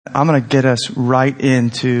I'm going to get us right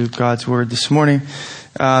into God's Word this morning.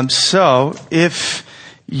 So if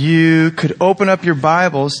you could open up your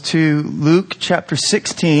Bibles to Luke chapter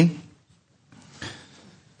 16.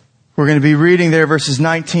 We're going to be reading there verses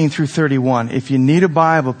 19 through 31. If you need a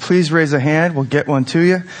Bible, please raise a hand. We'll get one to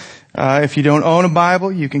you. If you don't own a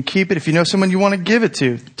Bible, you can keep it. If you know someone you want to give it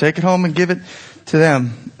to, take it home and give it to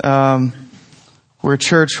them. We're a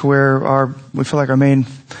church where we feel like our main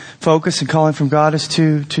focus and calling from God is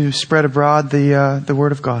to spread abroad the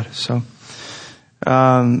Word of God. So,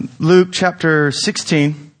 Luke chapter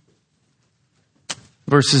 16,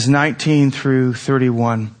 verses 19 through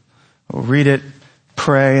 31. We'll read it,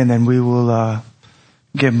 pray, and then we will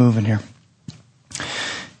get moving here.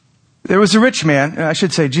 There was a rich man, I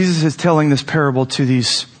should say, Jesus is telling this parable to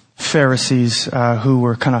these Pharisees who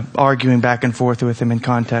were kind of arguing back and forth with him in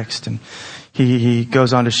context, and he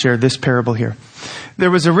goes on to share this parable here.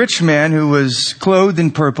 There was a rich man who was clothed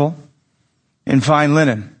in purple and fine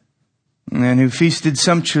linen, and who feasted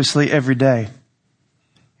sumptuously every day.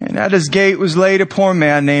 And at his gate was laid a poor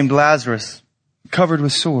man named Lazarus, covered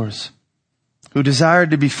with sores, who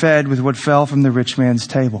desired to be fed with what fell from the rich man's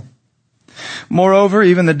table. Moreover,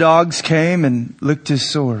 even the dogs came and licked his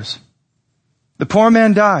sores. The poor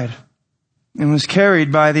man died and was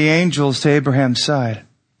carried by the angels to Abraham's side.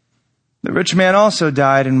 The rich man also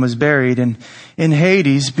died and was buried, and in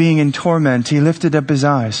Hades, being in torment, he lifted up his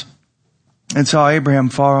eyes and saw Abraham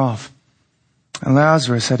far off and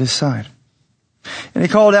Lazarus at his side. And he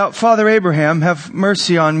called out, "Father Abraham, have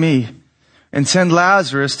mercy on me, and send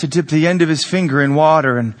Lazarus to dip the end of his finger in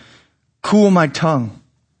water and cool my tongue,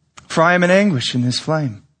 for I am in anguish in this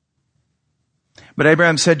flame." But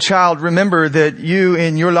Abraham said, "Child, remember that you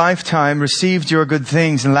in your lifetime received your good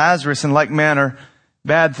things, and Lazarus in like manner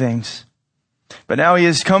bad things. But now he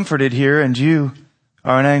is comforted here, and you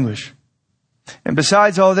are in anguish. And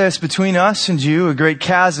besides all this, between us and you, a great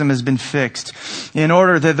chasm has been fixed, in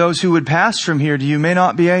order that those who would pass from here to you may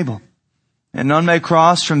not be able, and none may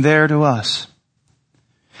cross from there to us."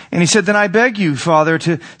 And he said, "Then I beg you, Father,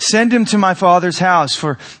 to send him to my father's house,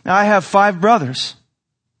 for I have 5 brothers,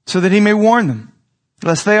 so that he may warn them,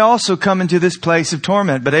 lest they also come into this place of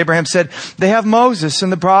torment." But Abraham said, "They have Moses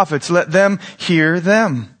and the prophets, let them hear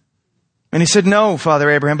them." And he said, "No, Father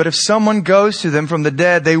Abraham, but if someone goes to them from the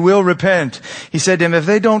dead, they will repent." He said to him, "If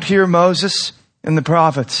they don't hear Moses and the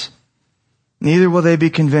prophets, neither will they be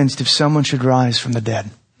convinced if someone should rise from the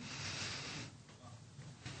dead."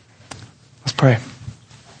 Let's pray.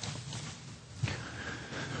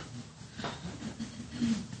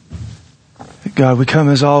 God, we come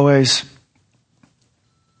as always,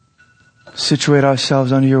 situate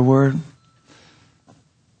ourselves under your word. We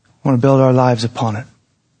want to build our lives upon it.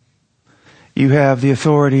 You have the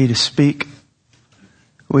authority to speak.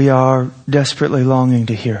 We are desperately longing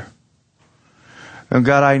to hear. And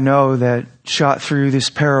God, I know that shot through this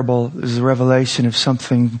parable is the revelation of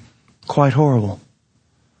something quite horrible.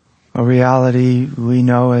 A reality we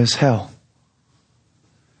know as hell.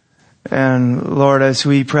 And Lord, as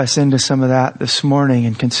we press into some of that this morning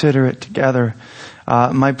and consider it together,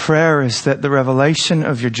 my prayer is that the revelation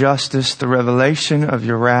of your justice, the revelation of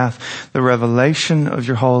your wrath, the revelation of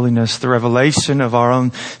your holiness, the revelation of our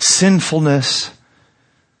own sinfulness,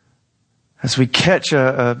 as we catch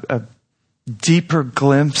a deeper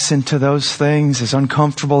glimpse into those things, as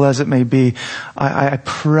uncomfortable as it may be, I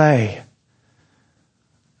pray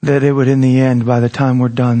that it would in the end, by the time we're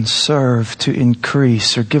done, serve to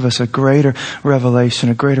increase or give us a greater revelation,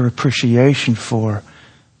 a greater appreciation for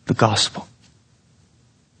the gospel.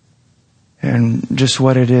 And just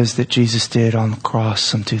what it is that Jesus did on the cross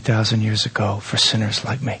some 2,000 years ago for sinners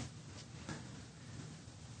like me.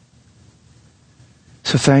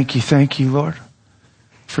 So thank you, Lord,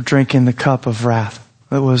 for drinking the cup of wrath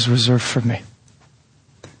that was reserved for me.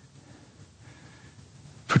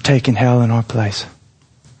 For taking hell in our place.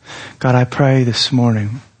 God, I pray this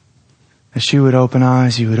morning that you would open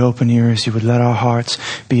eyes, you would open ears, you would let our hearts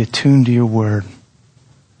be attuned to your word.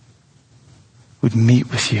 Would meet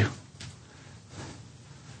with you.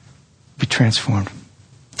 Be transformed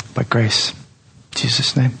by grace. In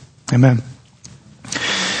Jesus' name. Amen.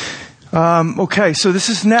 Okay, so this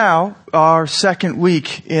is now our second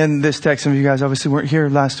week in this text. Some of you guys obviously weren't here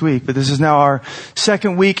last week, but this is now our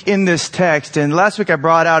second week in this text. And last week I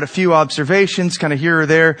brought out a few observations, kind of here or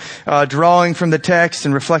there, drawing from the text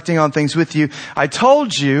and reflecting on things with you. I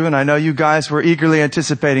told you, and I know you guys were eagerly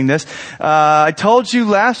anticipating this, I told you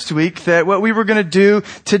last week that what we were going to do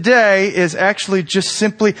today is actually just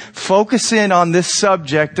simply focus in on this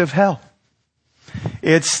subject of hell.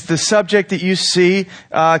 It's the subject that you see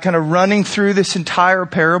kind of running through this entire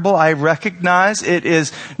parable. I recognize it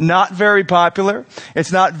is not very popular.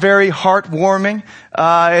 It's not very heartwarming.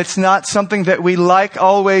 It's not something that we like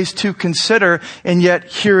always to consider, and yet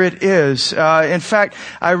here it is. In fact,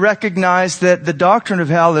 I recognize that the doctrine of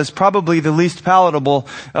hell is probably the least palatable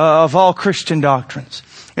of all Christian doctrines.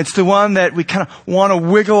 It's the one that we kind of want to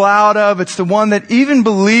wiggle out of. It's the one that even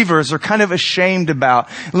believers are kind of ashamed about,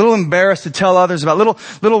 a little embarrassed to tell others about,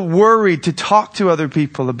 little worried to talk to other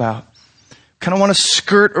people about. Kind of want to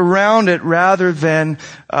skirt around it rather than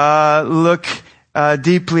look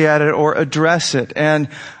deeply at it or address it. And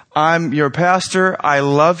I'm your pastor. I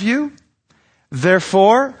love you.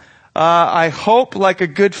 Therefore, I hope, like a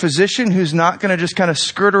good physician who's not going to just kind of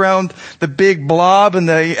skirt around the big blob and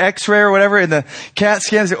the x-ray or whatever and the CAT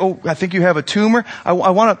scan and say, oh, I think you have a tumor. I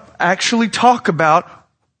want to actually talk about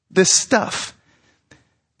this stuff,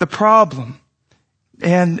 the problem,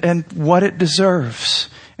 and what it deserves,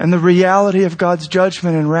 and the reality of God's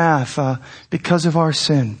judgment and wrath because of our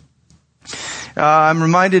sin. I'm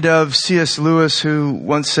reminded of C.S. Lewis, who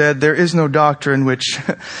once said, there is no doctrine which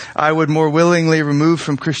I would more willingly remove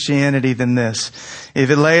from Christianity than this, if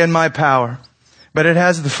it lay in my power. But it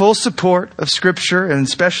has the full support of Scripture, and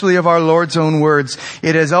especially of our Lord's own words.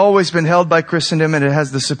 It has always been held by Christendom, and it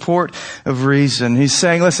has the support of reason. He's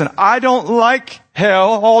saying, listen, I don't like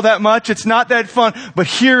hell all that much. It's not that fun, but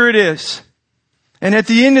here it is. And at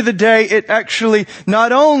the end of the day, it actually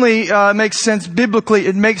not only makes sense biblically,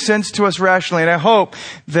 it makes sense to us rationally. And I hope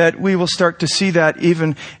that we will start to see that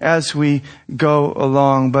even as we go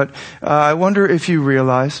along. But I wonder if you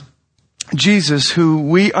realize Jesus, who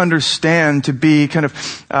we understand to be kind of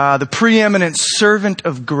the preeminent servant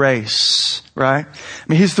of grace, right? I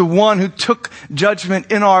mean, He's the one who took judgment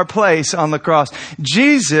in our place on the cross.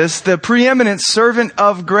 Jesus, the preeminent servant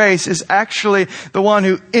of grace, is actually the one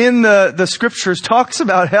who in the Scriptures talks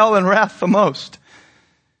about hell and wrath the most.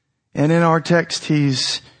 And in our text,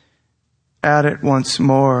 He's at it once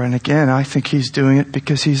more. And again, I think He's doing it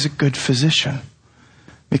because He's a good physician,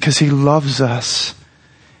 because He loves us.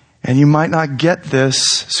 And you might not get this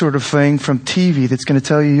sort of thing from TV that's going to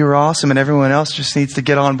tell you you're awesome and everyone else just needs to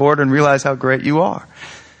get on board and realize how great you are.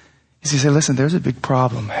 He's going to say, listen, there's a big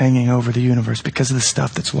problem hanging over the universe because of the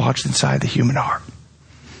stuff that's lodged inside the human heart.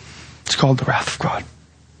 It's called the wrath of God.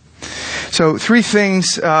 So 3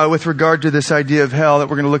 things with regard to this idea of hell that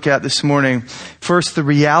we're going to look at this morning. First, the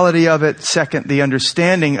reality of it. Second, the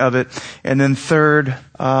understanding of it. And then third,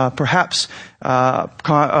 perhaps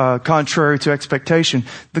contrary to expectation,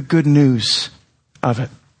 the good news of it.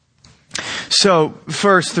 So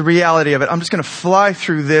first, the reality of it. I'm just going to fly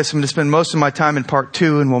through this. I'm going to spend most of my time in part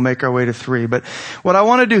 2 and we'll make our way to 3. But what I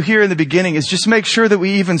want to do here in the beginning is just make sure that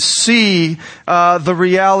we even see the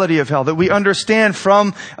reality of hell, that we understand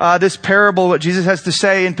from this parable what Jesus has to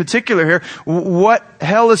say in particular here, what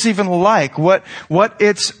hell is even like, what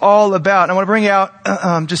it's all about. And I want to bring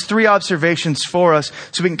out just 3 observations for us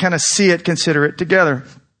so we can kind of see it, consider it together.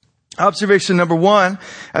 Observation number 1,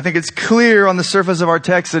 I think it's clear on the surface of our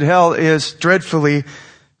text that hell is dreadfully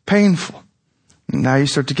painful. Now you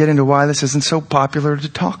start to get into why this isn't so popular to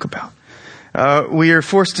talk about. We are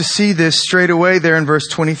forced to see this straight away there in verse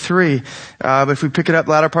 23. But if we pick it up,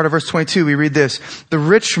 latter part of verse 22, we read this. The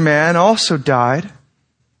rich man also died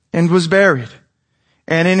and was buried,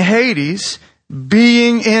 and in Hades,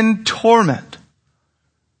 being in torment.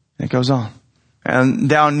 And it goes on. And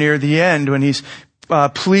down near the end, when he's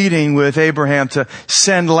pleading with Abraham to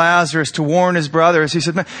send Lazarus to warn his brothers, he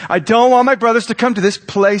said, man, I don't want my brothers to come to this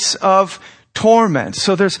place of torment.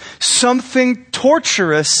 So there's something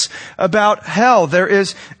torturous about hell. There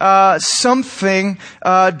is something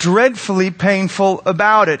dreadfully painful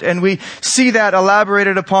about it. And we see that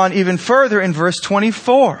elaborated upon even further in verse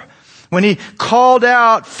 24. When he called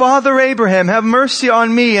out, Father Abraham, have mercy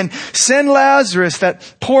on me and send Lazarus,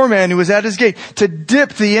 that poor man who was at his gate, to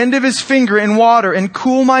dip the end of his finger in water and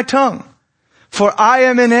cool my tongue. For I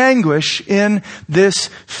am in anguish in this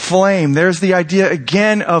flame. There's the idea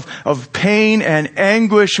again of pain and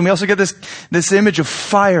anguish. And we also get this image of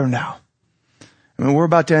fire now. I mean, we're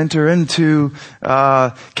about to enter into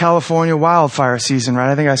California wildfire season,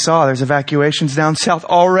 right? I think I saw there's evacuations down south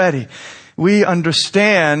already. We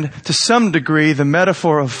understand to some degree the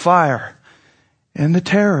metaphor of fire and the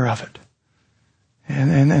terror of it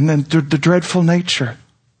and then the dreadful nature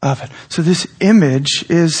of it. So this image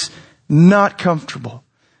is not comfortable.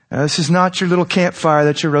 This is not your little campfire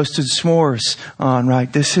that you roasted s'mores on,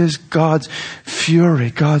 right? This is God's fury,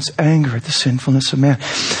 God's anger at the sinfulness of man.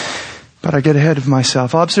 But I get ahead of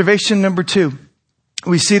myself. Observation number 2.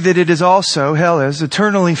 We see that it is also, hell is,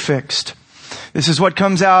 eternally fixed. This is what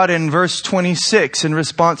comes out in verse 26 in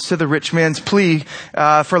response to the rich man's plea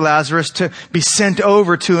for Lazarus to be sent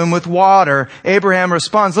over to him with water. Abraham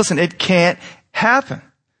responds, listen, it can't happen.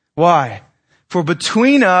 Why? For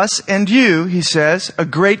between us and you, he says, a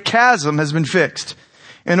great chasm has been fixed,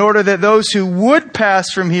 in order that those who would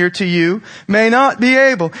pass from here to you may not be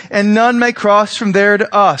able, and none may cross from there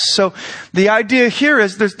to us. So the idea here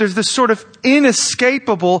is there's this sort of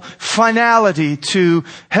inescapable finality to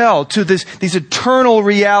hell, to these eternal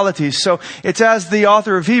realities. So it's as the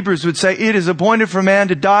author of Hebrews would say, it is appointed for man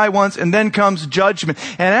to die once, and then comes judgment.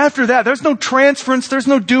 And after that, there's no transference, there's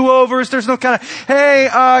no do-overs, there's no kind of, hey,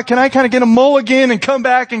 can I kind of get a mulligan and come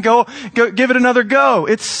back and go give it another go?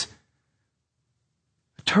 It's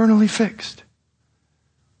eternally fixed.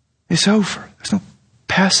 It's over. There's no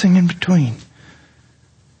passing in between.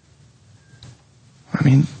 I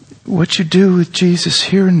mean, what you do with Jesus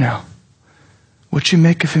here and now, what you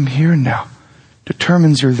make of Him here and now,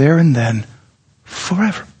 determines your there and then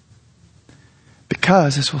forever.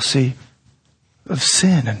 Because, as we'll see, of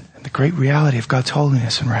sin and the great reality of God's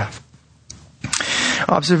holiness and wrath.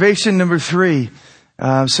 Observation number 3.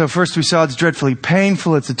 So first we saw it's dreadfully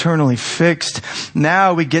painful, it's eternally fixed.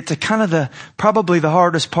 Now we get to kind of probably the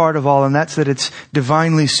hardest part of all, and that's that it's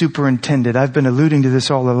divinely superintended. I've been alluding to this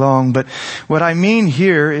all along, but what I mean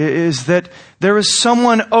here is that there is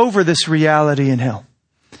someone over this reality in hell.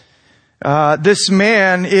 This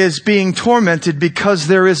man is being tormented because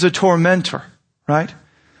there is a tormentor, right?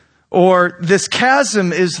 Or this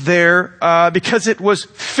chasm is there because it was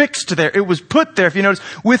fixed there. It was put there, if you notice,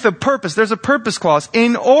 with a purpose. There's a purpose clause.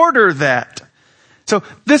 In order that. So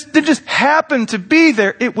this didn't just happen to be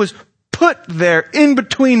there. It was put there in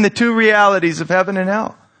between the two realities of heaven and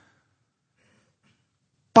hell.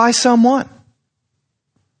 By someone.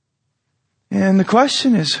 And the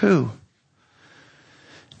question is who?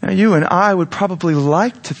 Now you and I would probably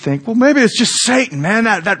like to think, well, maybe it's just Satan, man.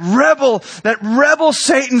 That rebel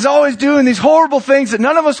Satan's always doing these horrible things that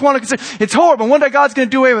none of us want to consider. It's horrible. One day God's going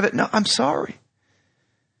to do away with it. No, I'm sorry.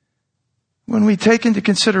 When we take into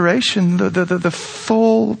consideration the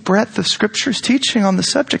full breadth of Scripture's teaching on the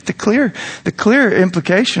subject, the clear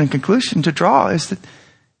implication and conclusion to draw is that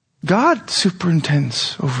God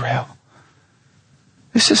superintends over hell.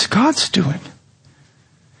 This is God's doing.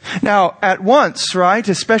 Now, at once, right,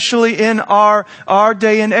 especially in our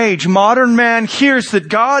day and age, modern man hears that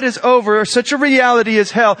God is over such a reality as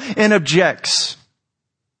hell and objects.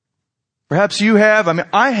 Perhaps you have,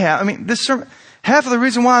 I have. This sermon, half of the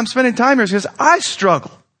reason why I'm spending time here is because I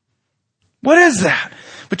struggle. What is that?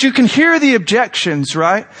 But you can hear the objections,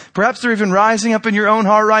 right? Perhaps they're even rising up in your own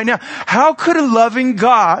heart right now. How could a loving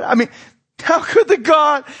God, how could the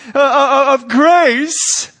God of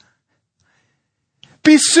grace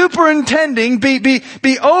be superintending,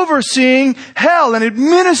 be overseeing hell and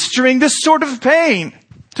administering this sort of pain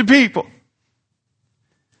to people?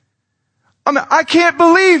 I can't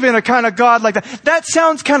believe in a kind of God like that. That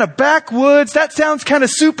sounds kind of backwoods. That sounds kind of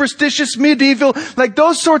superstitious, medieval, like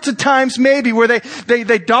those sorts of times maybe where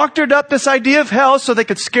they doctored up this idea of hell so they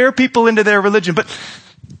could scare people into their religion. But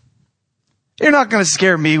you're not going to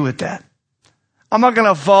scare me with that. I'm not going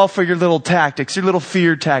to fall for your little tactics, your little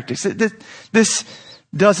fear tactics. This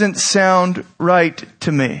doesn't sound right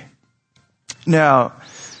to me. Now,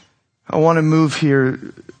 I want to move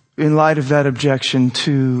here in light of that objection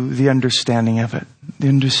to the understanding of it. The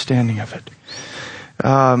understanding of it.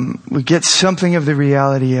 We get something of the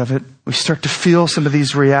reality of it. We start to feel some of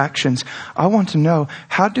these reactions. I want to know,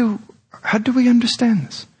 how do we understand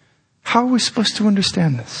this? How are we supposed to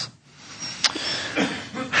understand this?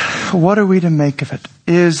 What are we to make of it?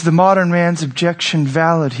 Is the modern man's objection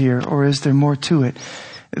valid here, or is there more to it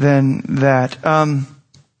than that?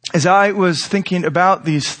 As I was thinking about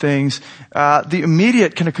these things, the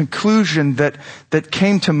immediate kind of conclusion that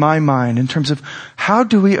came to my mind in terms of how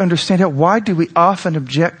do we understand it, why do we often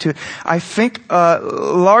object to it? I think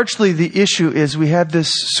largely the issue is we have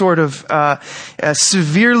this sort of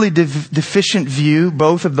severely deficient view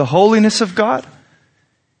both of the holiness of God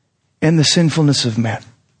and the sinfulness of man.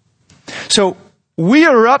 So we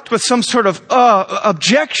erupt with some sort of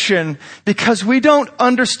objection because we don't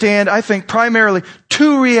understand, I think, primarily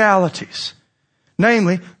two realities.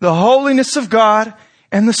 Namely, the holiness of God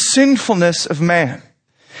and the sinfulness of man.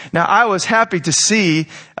 Now, I was happy to see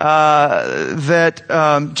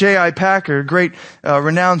that J.I. Packer, great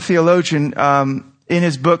renowned theologian, in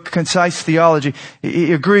his book, Concise Theology,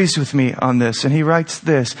 he agrees with me on this, and he writes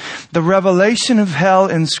this: the revelation of hell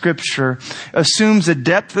in Scripture assumes a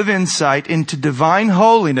depth of insight into divine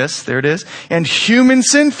holiness, there it is, and human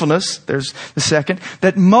sinfulness, there's the second,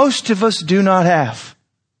 that most of us do not have.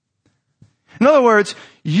 In other words,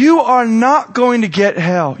 you are not going to get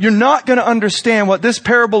hell. You're not going to understand what this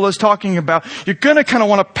parable is talking about. You're going to kind of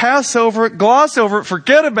want to pass over it, gloss over it,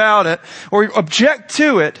 forget about it, or object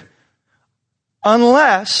to it,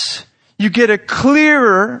 unless you get a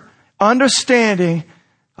clearer understanding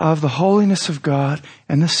of the holiness of God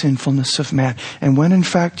and the sinfulness of man. And when in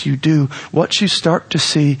fact you do, what you start to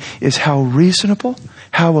see is how reasonable,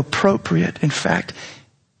 how appropriate, in fact,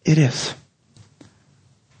 it is.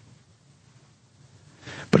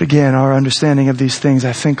 But again, our understanding of these things,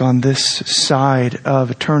 I think on this side of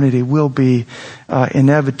eternity, will be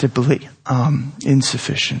inevitably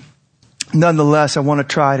insufficient. Nonetheless, I want to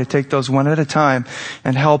try to take those one at a time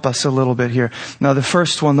and help us a little bit here. Now, the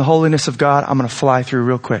first one, the holiness of God, I'm going to fly through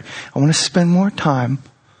real quick. I want to spend more time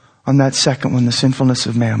on that second one, the sinfulness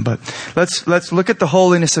of man. But let's look at the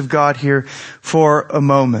holiness of God here for a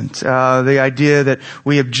moment. The idea that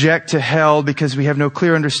we object to hell because we have no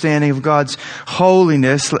clear understanding of God's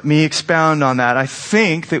holiness. Let me expound on that. I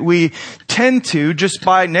think that we tend to, just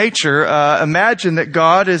by nature, imagine that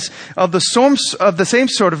God is of the same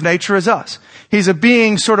sort of nature as us. He's a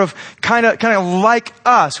being sort of kind of like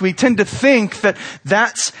us. We tend to think that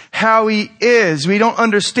that's how He is. We don't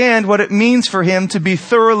understand what it means for Him to be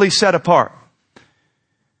thoroughly set apart.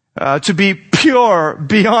 To be pure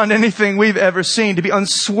beyond anything we've ever seen, to be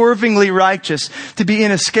unswervingly righteous, to be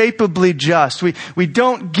inescapably just. We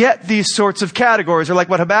don't get these sorts of categories, or like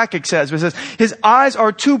what Habakkuk says, where it says, His eyes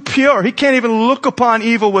are too pure. He can't even look upon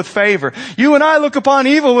evil with favor. You and I look upon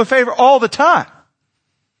evil with favor all the time.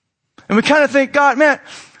 And we kind of think, God, man,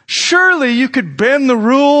 surely you could bend the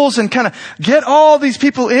rules and kind of get all these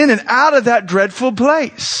people in and out of that dreadful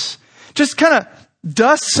place. Just kind of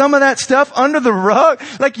dust some of that stuff under the rug.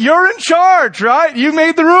 Like, you're in charge, right? You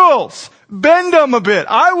made the rules. Bend them a bit.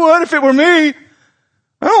 I would if it were me. I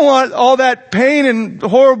don't want all that pain and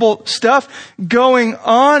horrible stuff going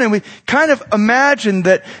on. And we kind of imagine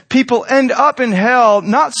that people end up in hell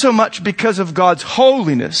not so much because of God's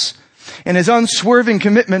holiness and His unswerving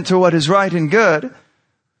commitment to what is right and good,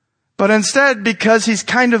 but instead because He's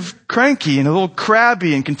kind of cranky and a little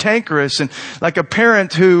crabby and cantankerous, and like a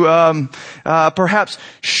parent who perhaps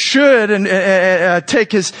should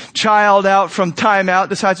take his child out from time out,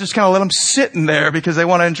 decides to just kind of let them sit in there because they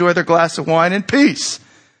want to enjoy their glass of wine in peace.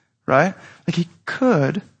 Right? Like He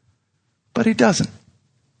could, but He doesn't.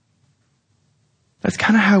 That's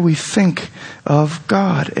kind of how we think of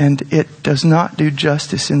God, and it does not do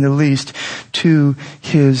justice in the least to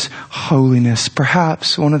His holiness.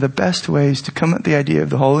 Perhaps one of the best ways to come at the idea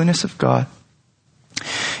of the holiness of God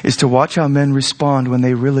is to watch how men respond when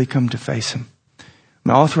they really come to face Him.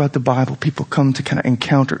 Now, all throughout the Bible, people come to kind of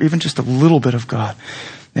encounter even just a little bit of God.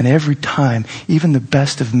 And every time, even the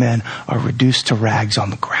best of men are reduced to rags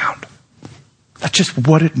on the ground. That's just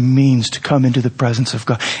what it means to come into the presence of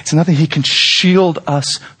God. It's nothing He can shield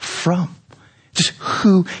us from. Just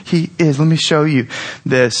who He is. Let me show you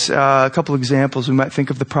this. A couple examples. We might think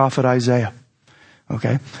of the prophet Isaiah.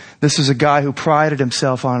 Okay. This is a guy who prided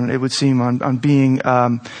himself on, it would seem, on being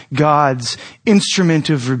God's instrument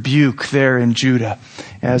of rebuke there in Judah.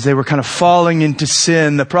 As they were kind of falling into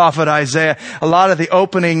sin, the prophet Isaiah, a lot of the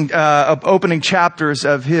opening chapters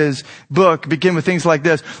of his book begin with things like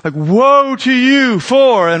this. Like, woe to you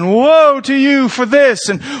for, and woe to you for this,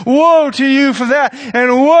 and woe to you for that,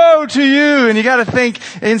 and woe to you. And you got to think,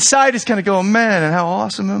 inside is kind of going, man, and how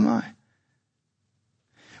awesome am I?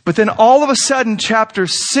 But then all of a sudden, chapter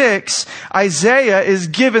 6, Isaiah is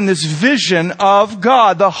given this vision of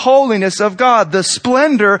God, the holiness of God, the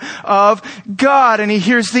splendor of God. And he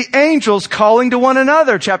hears the angels calling to one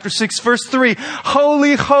another. Chapter 6, verse 3,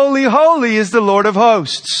 holy, holy, holy is the Lord of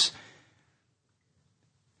hosts.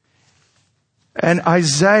 And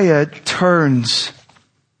Isaiah turns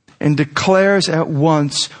and declares at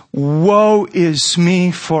once, woe is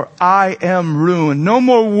me, for I am ruined. No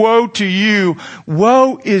more woe to you.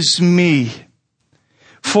 Woe is me,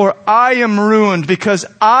 for I am ruined, because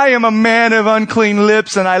I am a man of unclean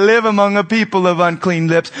lips, and I live among a people of unclean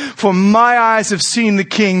lips. For my eyes have seen the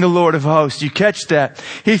King, the Lord of hosts. You catch that?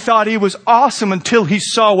 He thought he was awesome until he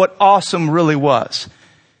saw what awesome really was.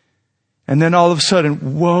 And then all of a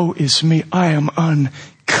sudden, woe is me, I am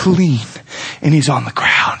unclean. And he's on the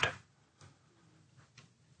ground.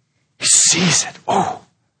 He sees it. Oh,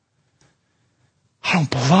 I don't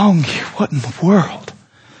belong here. What in the world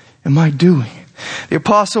am I doing? The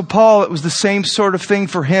Apostle Paul, it was the same sort of thing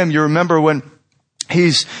for him. You remember when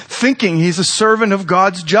He's thinking he's a servant of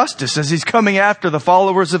God's justice as he's coming after the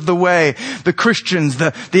followers of the way, the Christians,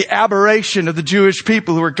 the aberration of the Jewish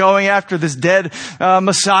people who are going after this dead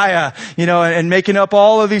Messiah, and making up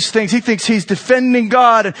all of these things. He thinks he's defending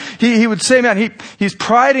God. And he would say, man, he's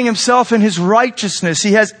priding himself in his righteousness.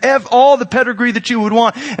 He has all the pedigree that you would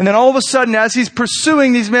want. And then all of a sudden, as he's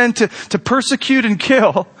pursuing these men to persecute and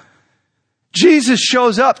kill, Jesus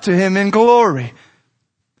shows up to him in glory,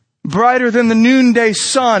 brighter than the noonday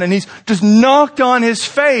sun, and he's just knocked on his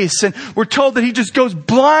face, and we're told that he just goes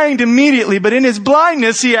blind immediately, but in his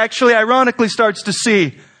blindness, he actually ironically starts to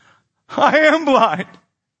see, I am blind.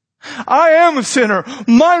 I am a sinner.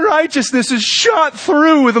 My righteousness is shot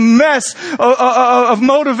through with a mess of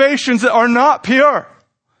motivations that are not pure.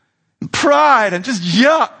 Pride and just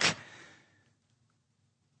yuck.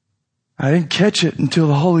 I didn't catch it until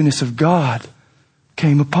the holiness of God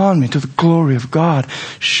came upon me, till the glory of God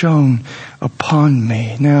shone upon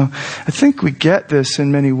me. Now, I think we get this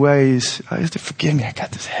in many ways. Forgive me, I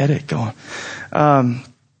got this headache going. I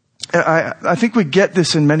think we get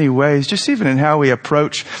this in many ways, just even in how we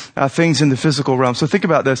approach things in the physical realm. So think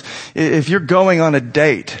about this. If you're going on a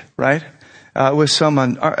date, right, with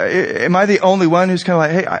someone, am I the only one who's kind of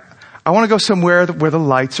like, hey, I want to go somewhere where the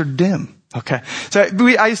lights are dim? Okay. So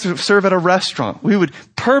I used to serve at a restaurant. We would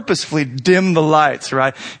purposefully dim the lights,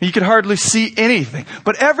 right? You could hardly see anything.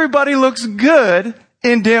 But everybody looks good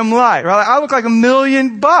in dim light, right? I look like $1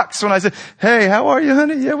 million when I say, hey, how are you,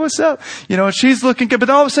 honey? Yeah, what's up? She's looking good. But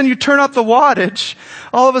then all of a sudden you turn up the wattage.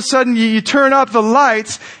 All of a sudden you turn up the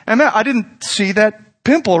lights. And man, I didn't see that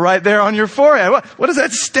pimple right there on your forehead. What is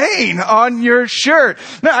that stain on your shirt?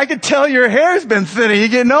 Man, I could tell your hair's been thinning. You're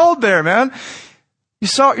getting old there, man. You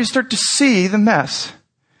start to see the mess.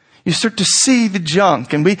 You start to see the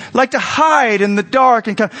junk. And we like to hide in the dark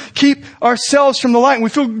and kind of keep ourselves from the light. And we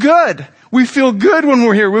feel good. We feel good when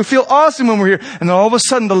we're here. We feel awesome when we're here. And then all of a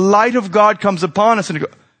sudden the light of God comes upon us and you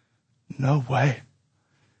go, no way.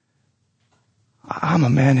 I'm a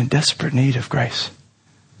man in desperate need of grace.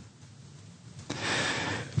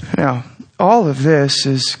 Now, all of this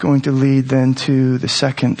is going to lead then to the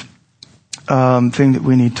second thing that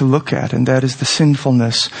we need to look at, and that is the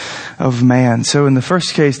sinfulness of man. So in the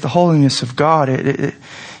first case, the holiness of God,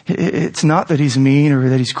 it's not that he's mean or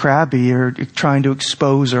that he's crabby or trying to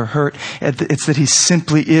expose or hurt. It's that he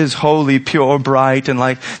simply is holy, pure, bright, and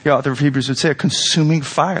like the author of Hebrews would say, a consuming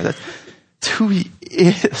fire. That's who he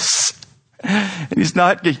is. And he's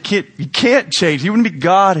not, he can't change. He wouldn't be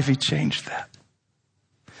God if he changed that.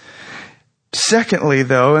 Secondly,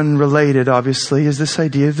 though, and related, obviously, is this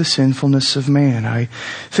idea of the sinfulness of man. I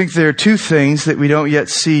think there are two things that we don't yet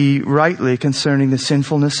see rightly concerning the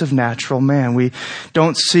sinfulness of natural man. We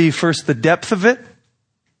don't see first the depth of it,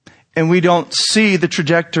 and we don't see the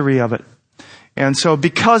trajectory of it. And so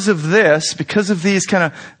because of these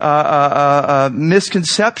kind of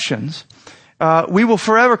misconceptions, we will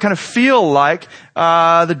forever kind of feel like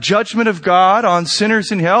the judgment of God on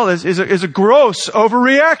sinners in hell is a gross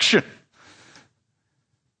overreaction.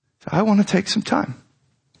 I want to take some time.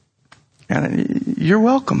 And you're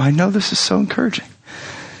welcome. I know this is so encouraging.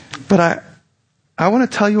 But I want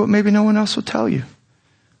to tell you what maybe no one else will tell you.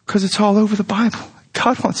 Because it's all over the Bible.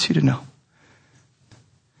 God wants you to know.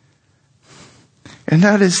 And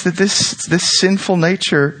that is that this sinful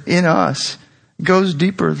nature in us goes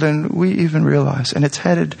deeper than we even realize. And it's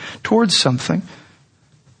headed towards something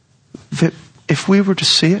that if we were to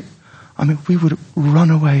see it, we would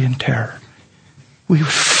run away in terror. We would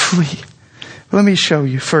flee. Let me show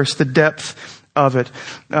you first the depth of it.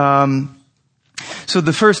 So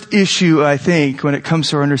the first issue, I think, when it comes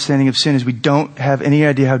to our understanding of sin is we don't have any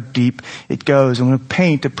idea how deep it goes. I'm going to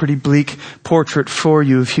paint a pretty bleak portrait for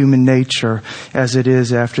you of human nature as it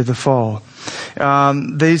is after the fall.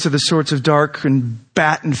 These are the sorts of dark and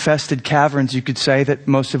bat-infested caverns, you could say, that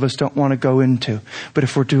most of us don't want to go into. But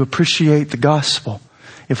if we're to appreciate the gospel,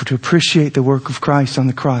 if we're to appreciate the work of Christ on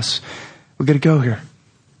the cross, we've got to go here.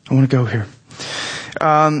 I want to go here.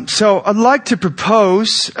 So I'd like to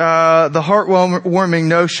propose the heartwarming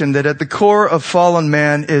notion that at the core of fallen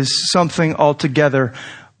man is something altogether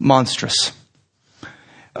monstrous.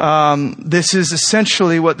 This is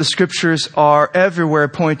essentially what the scriptures are everywhere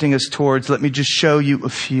pointing us towards. Let me just show you a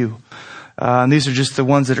few. And these are just the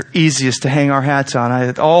ones that are easiest to hang our hats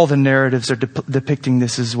on. All the narratives are depicting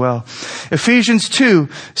this as well. Ephesians 2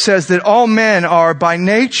 says that all men are by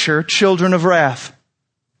nature children of wrath.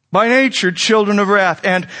 By nature, children of wrath,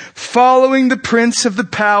 and following the prince of the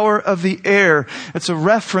power of the air. It's a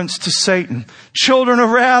reference to Satan. Children of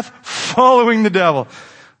wrath, following the devil.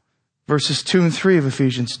 Verses 2 and 3 of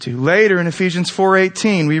Ephesians 2. Later in Ephesians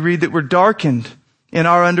 4:18, we read that we're darkened in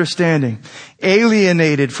our understanding,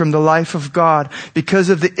 alienated from the life of God because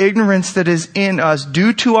of the ignorance that is in us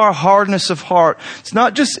due to our hardness of heart. It's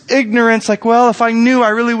not just ignorance like, well, if I knew I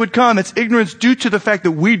really would come. It's ignorance due to the fact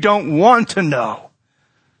that we don't want to know.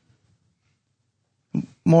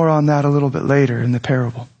 More on that a little bit later in the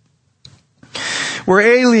parable. We're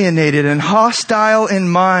alienated and hostile in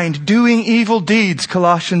mind, doing evil deeds,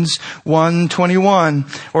 Colossians 1:21.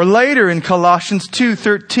 Or later in Colossians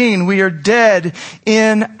 2:13, we are dead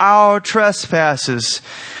in our trespasses.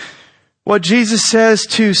 What Jesus says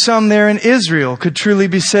to some there in Israel could truly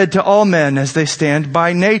be said to all men as they stand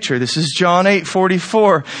by nature. This is John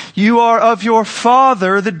 8:44. You are of your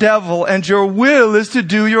father, the devil, and your will is to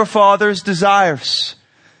do your father's desires.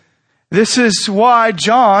 This is why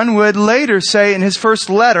John would later say in his first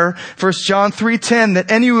letter, 1 John 3:10,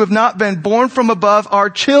 that any who have not been born from above are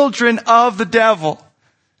children of the devil.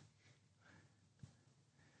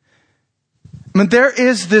 But there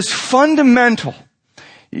is this fundamental,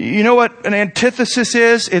 you know what an antithesis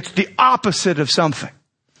is? It's the opposite of something.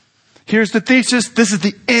 Here's the thesis. This is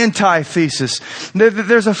the antithesis.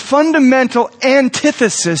 There's a fundamental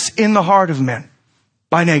antithesis in the heart of men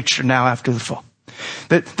by nature now after the fall.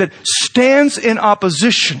 That stands in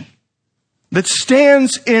opposition, that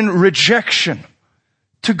stands in rejection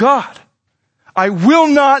to God. I will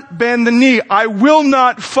not bend the knee. I will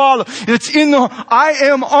not follow. I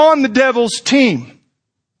am on the devil's team.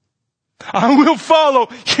 I will follow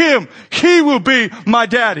him. He will be my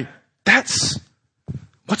daddy. That's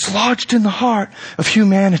what's lodged in the heart of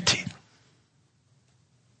humanity,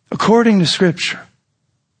 according to Scripture.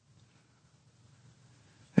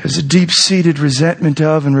 There's a deep-seated resentment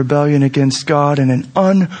of and rebellion against God and an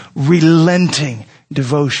unrelenting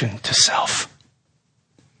devotion to self.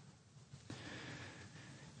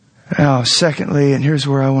 Now, secondly, and here's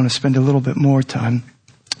where I want to spend a little bit more time,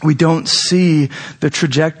 we don't see the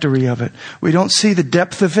trajectory of it. We don't see the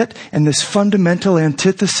depth of it and this fundamental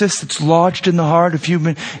antithesis that's lodged in the heart of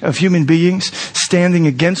human beings standing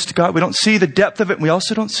against God. We don't see the depth of it. We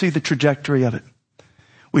also don't see the trajectory of it.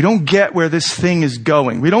 We don't get where this thing is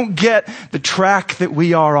going. We don't get the track that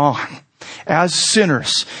we are on as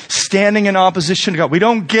sinners, standing in opposition to God. We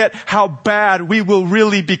don't get how bad we will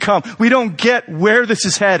really become. We don't get where this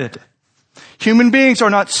is headed. Human beings are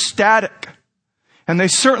not static. And they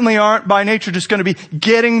certainly aren't by nature just going to be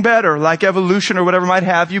getting better, like evolution or whatever might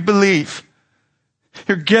have you believe.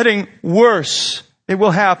 You're getting worse. It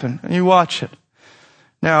will happen. And you watch it.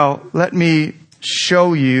 Now, let me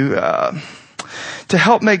show you... to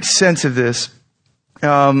help make sense of this,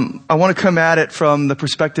 I want to come at it from the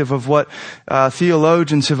perspective of what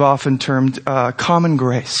theologians have often termed common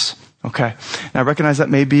grace. Okay. Now I recognize that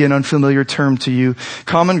may be an unfamiliar term to you.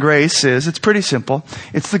 Common grace it's pretty simple.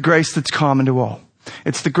 It's the grace that's common to all.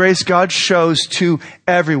 It's the grace God shows to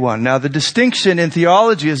everyone. Now the distinction in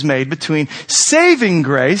theology is made between saving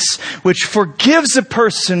grace, which forgives a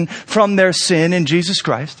person from their sin in Jesus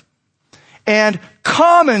Christ, and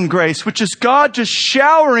common grace, which is God just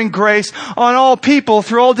showering grace on all people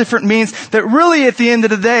through all different means that really at the end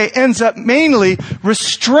of the day ends up mainly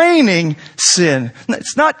restraining sin.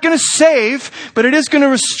 It's not going to save, but it is going to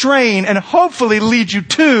restrain and hopefully lead you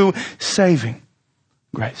to saving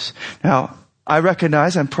grace. Now, I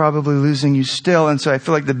recognize I'm probably losing you still, and so I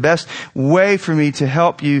feel like the best way for me to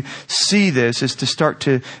help you see this is to start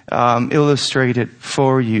to illustrate it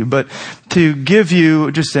for you. But to give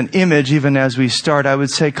you just an image, even as we start, I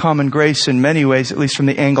would say common grace in many ways, at least from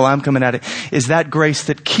the angle I'm coming at it, is that grace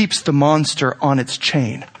that keeps the monster on its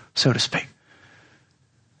chain, so to speak.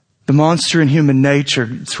 The monster in human nature,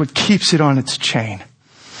 it's what keeps it on its chain.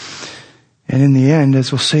 And in the end,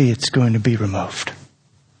 as we'll see, it's going to be removed.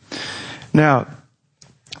 Now,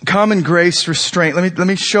 common grace restraint. Let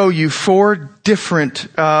me show you 4 different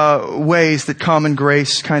ways that common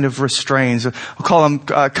grace kind of restrains. I'll call them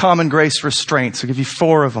common grace restraints. I'll give you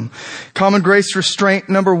 4 of them. Common grace restraint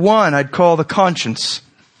number 1, I'd call the conscience.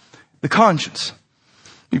 The conscience.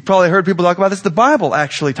 You've probably heard people talk about this. The Bible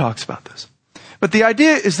actually talks about this. But the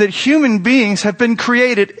idea is that human beings have been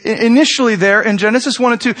created, initially there in Genesis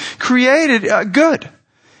 1 and 2, created good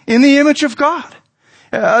in the image of God.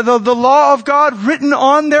 The law of God written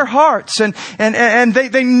on their hearts, and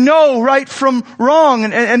they know right from wrong,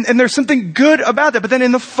 and there's something good about that. But then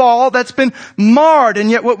in the fall, that's been marred,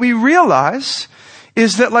 and yet what we realize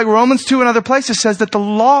is that, like Romans 2 and other places says, that the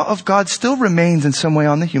law of God still remains in some way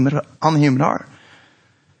on the human heart.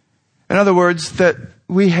 In other words, that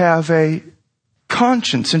we have a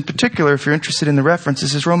conscience. In particular, if you're interested in the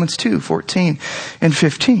references, is Romans 2:14 and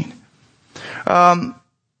 15.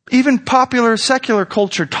 Even popular secular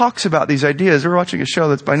culture talks about these ideas. We're watching a show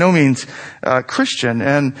that's by no means Christian,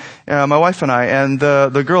 and my wife and I, and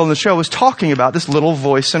the girl in the show was talking about this little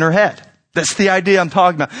voice in her head. That's the idea I'm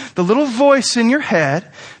talking about. The little voice in your head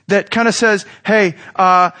that kind of says, hey,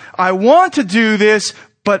 I want to do this,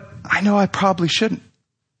 but I know I probably shouldn't.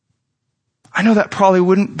 I know that probably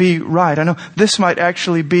wouldn't be right. I know this might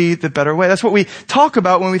actually be the better way. That's what we talk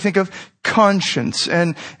about when we think of conscience.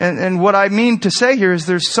 And what I mean to say here is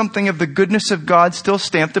there's something of the goodness of God still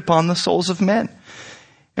stamped upon the souls of men.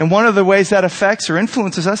 And one of the ways that affects or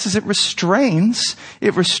influences us is it restrains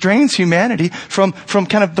humanity from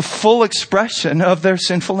kind of the full expression of their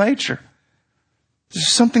sinful nature.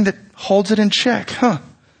 There's something that holds it in check.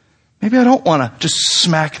 Maybe I don't want to just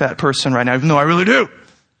smack that person right now, even though I really do.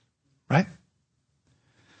 Right?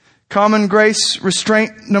 Common grace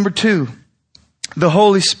restraint number 2, the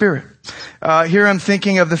Holy Spirit. Here I'm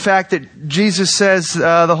thinking of the fact that Jesus says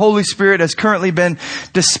the Holy Spirit has currently been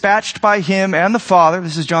dispatched by Him and the Father,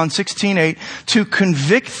 this is John 16:8, to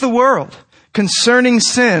convict the world concerning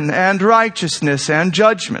sin and righteousness and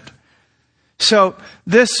judgment. So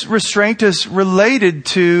this restraint is related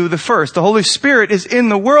to the first. The Holy Spirit is in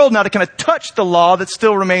the world now to kind of touch the law that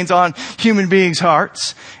still remains on human beings'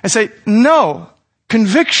 hearts and say, no,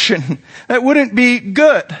 conviction, that wouldn't be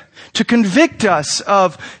good. To convict us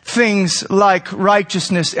of things like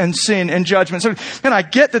righteousness and sin and judgment. So, and I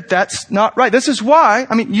get that that's not right. This is why,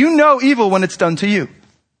 you know evil when it's done to you.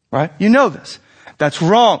 Right? You know this. That's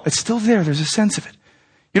wrong. It's still there. There's a sense of it.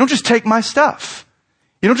 You don't just take my stuff.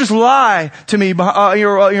 You don't just lie to me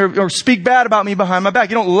or speak bad about me behind my back.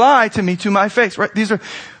 You don't lie to me to my face. Right? These are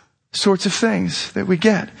sorts of things that we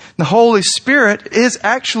get. The Holy Spirit is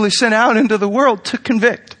actually sent out into the world to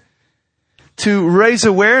convict, to raise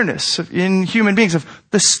awareness in human beings of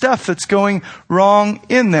the stuff that's going wrong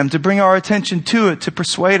in them, to bring our attention to it, to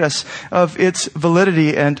persuade us of its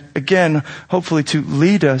validity, and again, hopefully to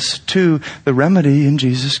lead us to the remedy in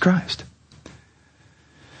Jesus Christ.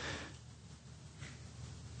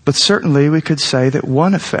 But certainly we could say that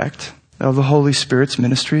one effect of the Holy Spirit's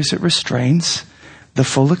ministry is it restrains the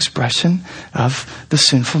full expression of the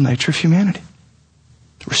sinful nature of humanity.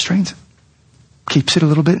 It restrains it. Keeps it a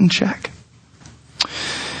little bit in check.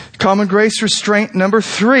 Common grace restraint number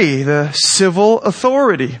 3, the civil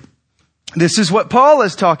authority. This is what Paul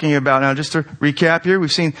is talking about. Now, just to recap here, we've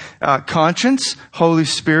seen conscience, Holy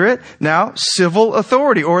Spirit, now civil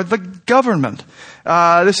authority, or the government.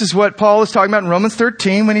 This is what Paul is talking about in Romans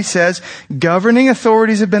 13 when he says, governing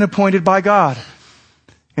authorities have been appointed by God.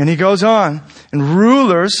 And he goes on, and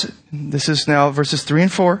rulers, this is now verses 3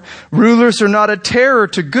 and 4, rulers are not a terror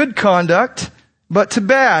to good conduct, but to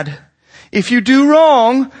bad. If you do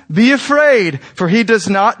wrong, be afraid, for he does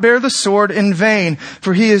not bear the sword in vain,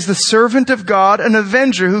 for he is the servant of God, an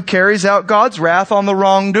avenger who carries out God's wrath on the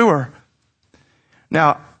wrongdoer.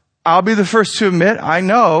 Now, I'll be the first to admit, I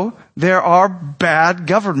know there are bad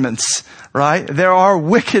governments, right? There are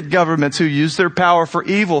wicked governments who use their power for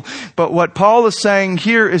evil. But what Paul is saying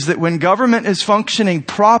here is that when government is functioning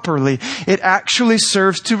properly, it actually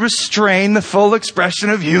serves to restrain the full expression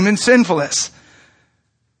of human sinfulness.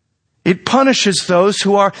 It punishes those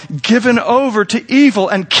who are given over to evil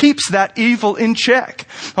and keeps that evil in check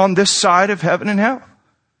on this side of heaven and hell.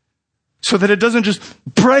 So that it doesn't just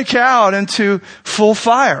break out into full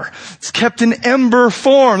fire. It's kept in ember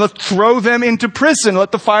form. Let's throw them into prison.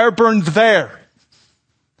 Let the fire burn there.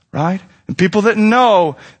 Right? And people that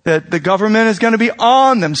know that the government is going to be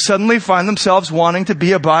on them suddenly find themselves wanting to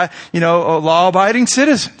be law-abiding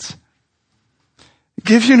citizens.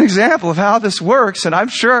 Give you an example of how this works, and I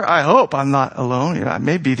hope I'm not alone. I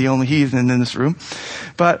may be the only heathen in this room.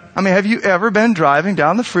 But, have you ever been driving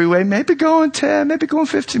down the freeway, maybe going 10, maybe going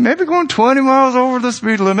 15, maybe going 20 miles over the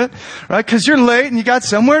speed limit, right? Because you're late and you got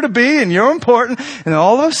somewhere to be and you're important, and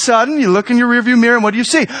all of a sudden you look in your rearview mirror and what do you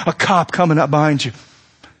see? A cop coming up behind you.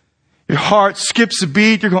 Your heart skips a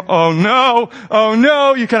beat. You're going, oh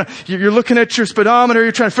no. You're looking at your speedometer.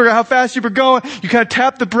 You're trying to figure out how fast you were going. You kind of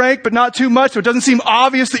tap the brake, but not too much, so it doesn't seem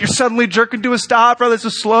obvious that you're suddenly jerking to a stop. Rather, let's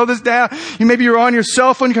just slow this down. Maybe you're on your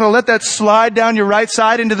cell phone. You kind of let that slide down your right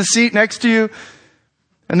side into the seat next to you.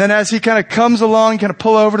 And then as he kind of comes along, you kind of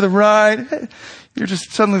pull over to the right. You're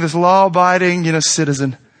just suddenly this law-abiding,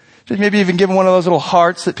 citizen. Maybe even give him one of those little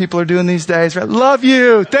hearts that people are doing these days. Right? Love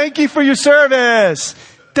you. Thank you for your service.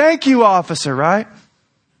 Thank you, officer, right?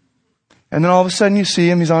 And then all of a sudden you see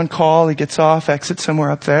him, he's on call, he gets off, exits somewhere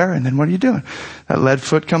up there, and then what are you doing? That lead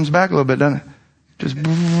foot comes back a little bit, doesn't it? Just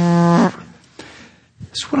brrr.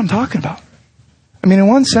 This is what I'm talking about. In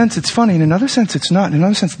one sense it's funny, in another sense it's not. In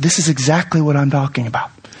another sense, this is exactly what I'm talking about.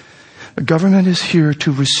 The government is here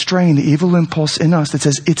to restrain the evil impulse in us that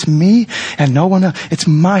says, it's me and no one else. It's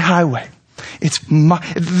my highway.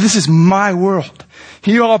 This is my world.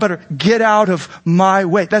 You all better get out of my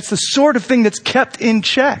way. That's the sort of thing that's kept in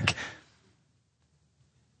check.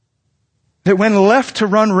 That when left to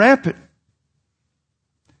run rampant,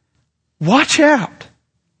 watch out,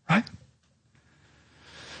 right?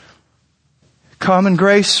 Common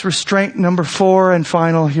grace, restraint number 4 and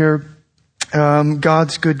final here.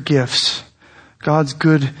 God's good gifts. God's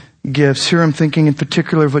good gifts. Here I'm thinking in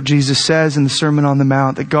particular of what Jesus says in the Sermon on the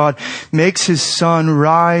Mount, that God makes His sun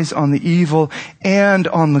rise on the evil and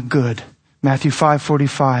on the good. Matthew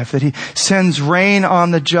 5:45, that He sends rain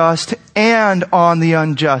on the just and on the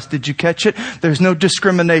unjust. Did you catch it? There's no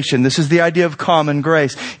discrimination. This is the idea of common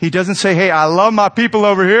grace. He doesn't say, hey, I love my people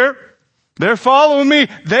over here. They're following me.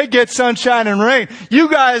 They get sunshine and rain. You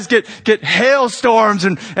guys get hailstorms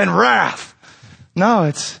and wrath. No,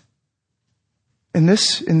 it's in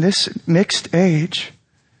this mixed age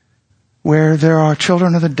where there are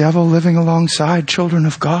children of the devil living alongside children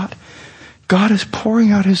of God. God is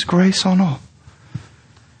pouring out His grace on all.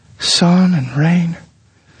 Sun and rain,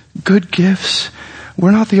 good gifts.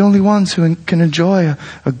 We're not the only ones who can enjoy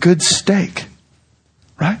a good steak,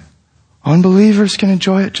 right? Unbelievers can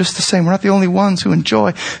enjoy it just the same. We're not the only ones who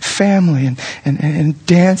enjoy family and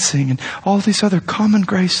dancing and all these other common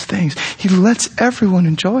grace things. He lets everyone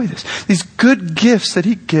enjoy this. These good gifts that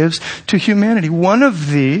He gives to humanity. One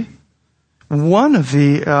of the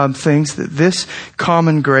things that this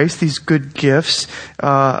common grace, these good gifts,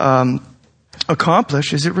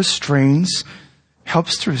 accomplish is it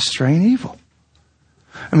helps to restrain evil.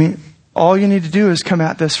 I mean, all you need to do is come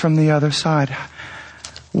at this from the other side.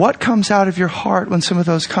 What comes out of your heart when some of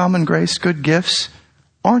those common grace, good gifts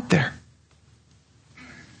aren't there?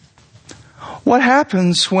 What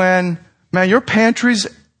happens when, your pantry's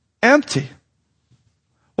empty?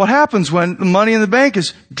 What happens when the money in the bank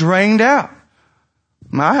is drained out?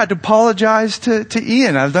 I had to apologize to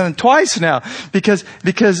Ian. I've done it twice now because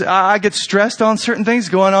I get stressed on certain things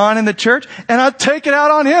going on in the church, and I take it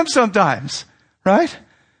out on him sometimes, right?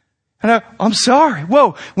 And I'm sorry.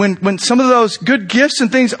 Whoa, when some of those good gifts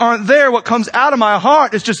and things aren't there, what comes out of my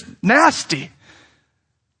heart is just nasty.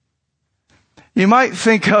 You might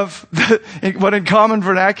think of what in common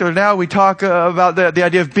vernacular now we talk about the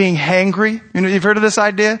idea of being hangry. You've heard of this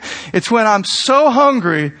idea? It's when I'm so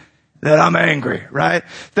hungry that I'm angry, right?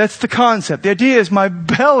 That's the concept. The idea is my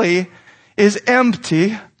belly is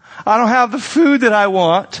empty. I don't have the food that I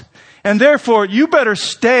want. And therefore, you better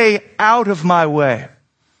stay out of my way.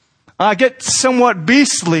 I get somewhat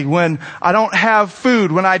beastly when I don't have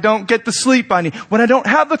food, when I don't get the sleep I need, when I don't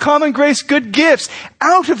have the common grace good gifts.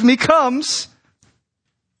 Out of me comes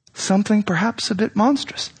something perhaps a bit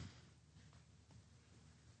monstrous.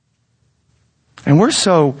 And we're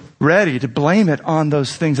so ready to blame it on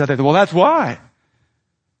those things out there. Well, that's why.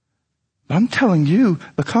 But I'm telling you,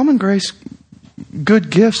 the common grace good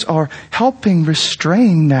gifts are helping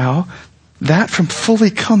restrain now that from fully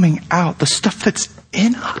coming out, the stuff that's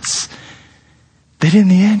in us, that in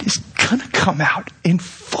the end is going to come out in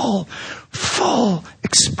full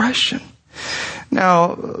expression.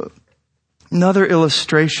 Now, another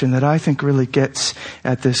illustration that I think really gets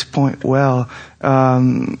at this point well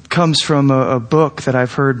comes from a book that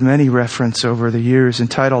I've heard many reference over the years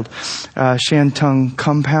entitled Shantung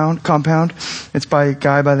Compound. It's by a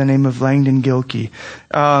guy by the name of Langdon Gilkey.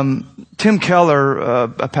 Tim Keller,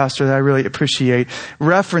 a pastor that I really appreciate,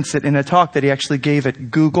 referenced it in a talk that he actually gave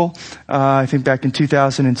at Google, I think back in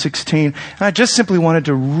 2016. And I just simply wanted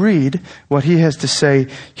to read what he has to say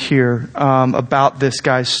here about this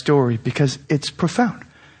guy's story because it's profound.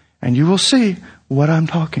 And you will see what I'm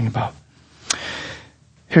talking about.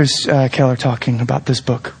 Here's Keller talking about this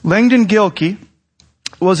book. Langdon Gilkey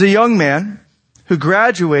was a young man who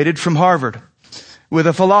graduated from Harvard with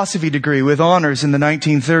a philosophy degree with honors in the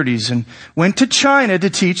 1930s and went to China to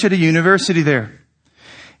teach at a university there.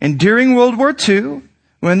 And during World War II,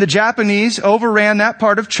 when the Japanese overran that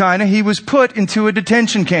part of China, he was put into a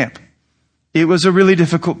detention camp. It was a really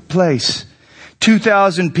difficult place.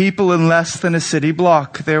 2,000 people in less than a city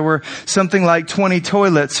block. There were something like 20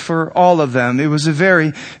 toilets for all of them. It was a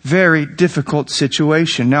very, very difficult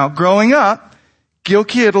situation. Now, growing up,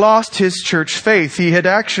 Gilkey had lost his church faith. He had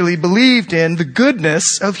actually believed in the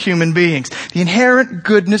goodness of human beings, the inherent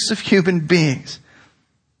goodness of human beings.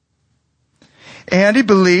 And he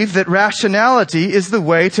believed that rationality is the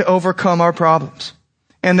way to overcome our problems,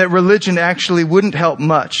 and that religion actually wouldn't help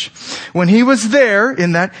much. When he was there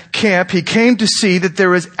in that camp, he came to see that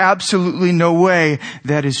there is absolutely no way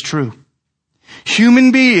that is true.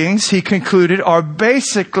 Human beings, he concluded, are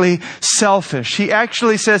basically selfish. He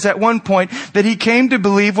actually says at one point that he came to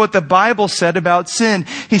believe what the Bible said about sin.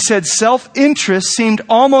 He said self-interest seemed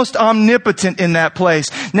almost omnipotent in that place,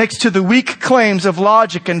 next to the weak claims of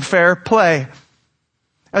logic and fair play.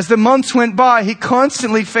 As the months went by, he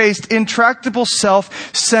constantly faced intractable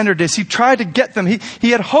self-centeredness. He tried to get them.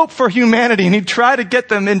 He had hope for humanity, and he tried to get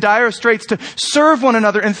them in dire straits to serve one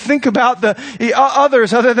another and think about the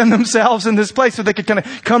others other than themselves in this place so they could kind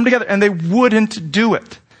of come together, and they wouldn't do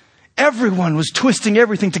it. Everyone was twisting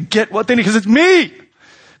everything to get what they need, because it's me.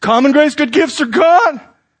 Common grace, good gifts are gone.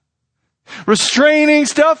 Restraining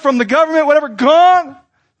stuff from the government, whatever, gone.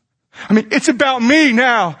 I mean, it's about me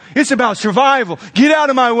now. It's about survival. Get out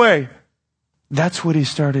of my way. That's what he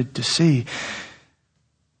started to see.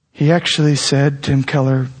 He actually said, Tim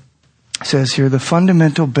Keller says here, the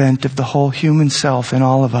fundamental bent of the whole human self in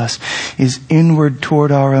all of us is inward toward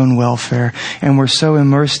our own welfare, and we're so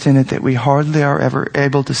immersed in it that we hardly are ever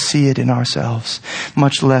able to see it in ourselves,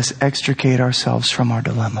 much less extricate ourselves from our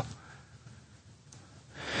dilemma.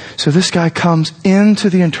 So this guy comes into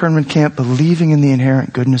the internment camp believing in the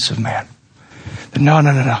inherent goodness of man. No.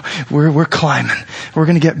 We're climbing. We're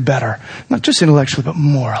going to get better. Not just intellectually, but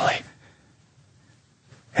morally.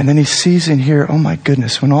 And then he sees in here, oh my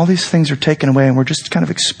goodness, when all these things are taken away and we're just kind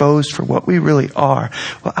of exposed for what we really are,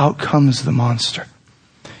 well, out comes the monster.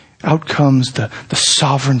 Out comes the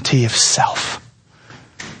sovereignty of self.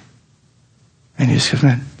 And he says,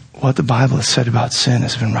 man, what the Bible has said about sin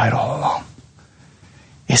has been right all along.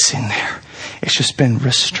 It's in there. It's just been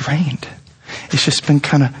restrained. It's just been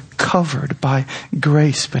kind of covered by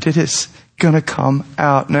grace, but it is going to come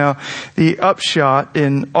out. Now, the upshot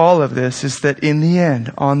in all of this is that in the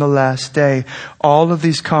end, on the last day, all of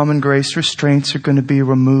these common grace restraints are going to be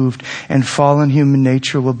removed, and fallen human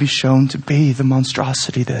nature will be shown to be the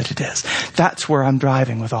monstrosity that it is. That's where I'm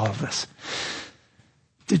driving with all of this.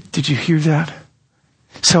 Did you hear that?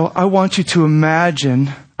 So I want you to imagine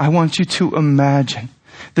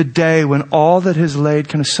the day when all that has laid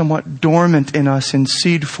kind of somewhat dormant in us in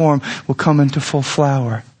seed form will come into full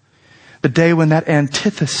flower. The day when that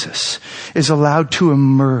antithesis is allowed to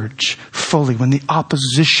emerge fully, when the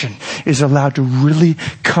opposition is allowed to really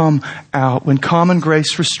come out, when common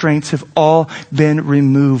grace restraints have all been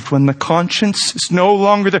removed, when the conscience is no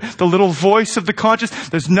longer there, the little voice of the conscience,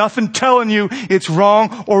 there's nothing telling you it's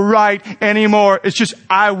wrong or right anymore. It's just,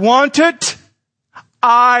 I want it,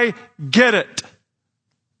 I get it.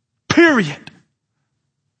 Period.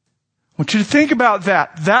 I want you to think about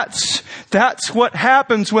that. That's what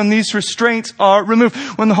happens when these restraints are removed.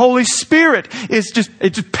 When the Holy Spirit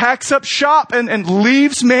just packs up shop and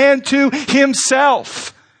leaves man to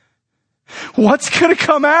himself. What's going to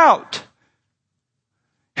come out?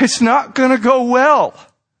 It's not going to go well.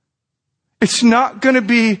 It's not going to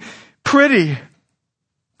be pretty.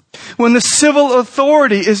 When the civil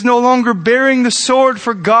authority is no longer bearing the sword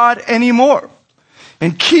for God anymore,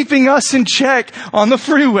 and keeping us in check on the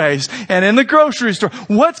freeways and in the grocery store.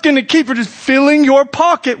 What's going to keep her just filling your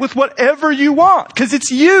pocket with whatever you want? Because it's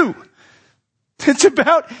you. It's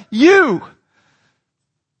about you.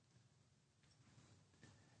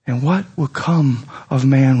 And what will come of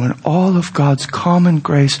man when all of God's common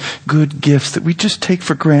grace, good gifts that we just take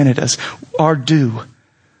for granted as our due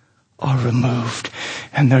are removed.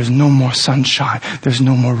 And there's no more sunshine. There's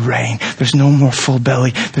no more rain. There's no more full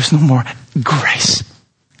belly. There's no more grace.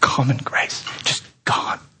 Common grace. Just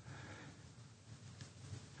gone.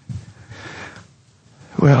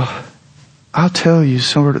 Well, I'll tell you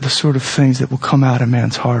the sort of things that will come out of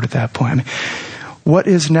man's heart at that point. I mean, what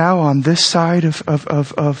is now on this side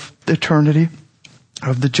of eternity,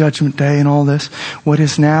 of the judgment day and all this, what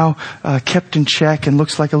is now kept in check and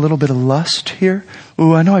looks like a little bit of lust here.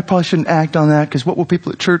 Ooh, I know I probably shouldn't act on that because what will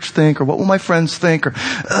people at church think, or what will my friends think, or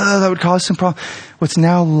that would cause some problem. What's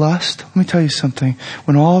now lust, let me tell you something.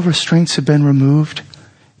 When all restraints have been removed,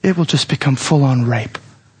 it will just become full-on rape.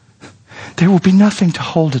 There will be nothing to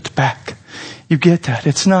hold it back. You get that?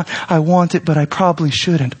 It's not, I want it, but I probably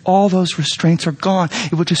shouldn't. All those restraints are gone.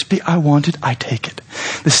 It will just be, I want it, I take it.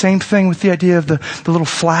 The same thing with the idea of the little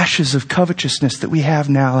flashes of covetousness that we have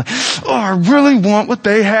now. Like, oh, I really want what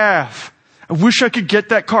they have. I wish I could get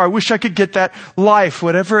that car. I wish I could get that life,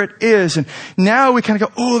 whatever it is. And now we kind of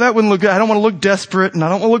go, oh, that wouldn't look good. I don't want to look desperate and I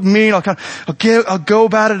don't want to look mean. I'll go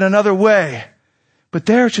about it another way. But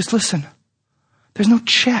there, it's just listen. There's no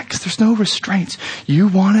checks. There's no restraints. You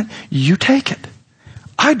want it, you take it.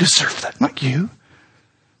 I deserve that, not you.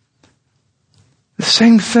 The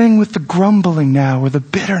same thing with the grumbling now, or the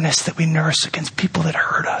bitterness that we nurse against people that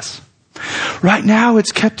hurt us. Right now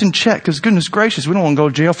it's kept in check because goodness gracious, we don't want to go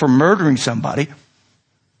to jail for murdering somebody.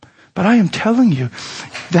 But I am telling you,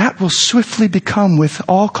 that will swiftly become, with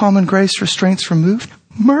all common grace restraints removed,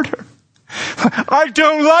 murder. I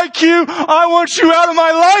don't like you. I want you out of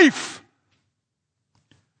my life.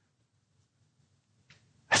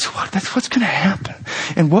 That's what's going to happen.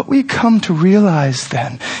 And what we come to realize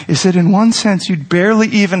then is that in one sense, you'd barely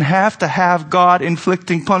even have to have God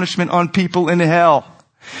inflicting punishment on people in hell,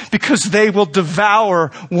 because they will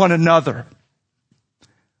devour one another.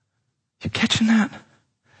 You catching that?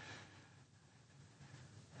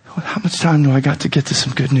 Well, how much time do I got to get to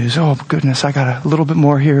some good news? Oh goodness, I got a little bit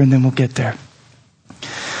more here and then we'll get there.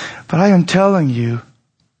 But I am telling you,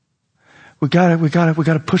 we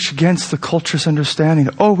gotta push against the culture's understanding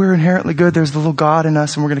that, oh, we're inherently good. There's the little God in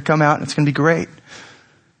us and we're going to come out and it's going to be great.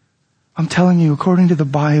 I'm telling you, according to the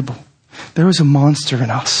Bible, there is a monster in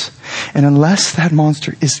us. And unless that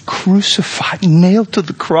monster is crucified, nailed to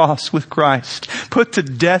the cross with Christ, put to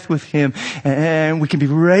death with Him, and we can be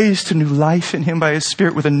raised to new life in Him by His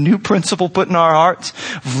Spirit with a new principle put in our hearts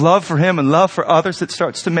of love for Him and love for others that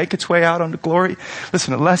starts to make its way out unto glory.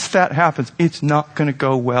 Listen, unless that happens, it's not going to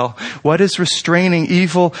go well. What is restraining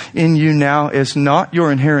evil in you now is not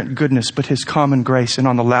your inherent goodness, but His common grace. And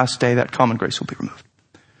on the last day, that common grace will be removed.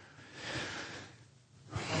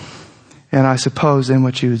 And I suppose then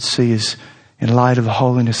what you would see is, in light of the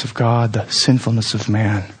holiness of God, the sinfulness of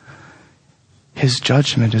man, His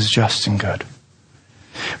judgment is just and good.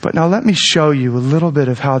 But now let me show you a little bit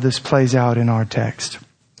of how this plays out in our text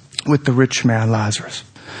with the rich man Lazarus.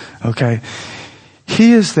 Okay?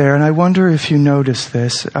 He is there, and I wonder if you notice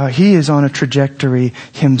this. He is on a trajectory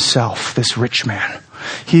himself, this rich man.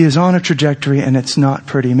 He is on a trajectory, and it's not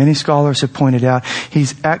pretty. Many scholars have pointed out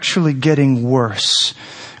he's actually getting worse.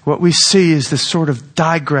 What we see is this sort of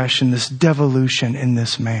digression, this devolution in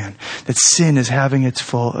this man, that sin is having its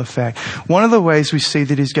full effect. One of the ways we see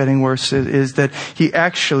that he's getting worse is that he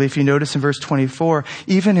actually, if you notice in verse 24,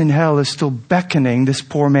 even in hell is still beckoning this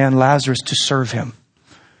poor man Lazarus to serve him.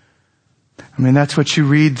 I mean, that's what you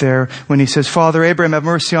read there when he says, Father Abraham, have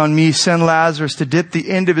mercy on me. Send Lazarus to dip the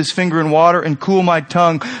end of his finger in water and cool my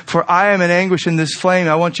tongue, for I am in anguish in this flame.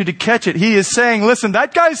 I want you to catch it. He is saying, listen,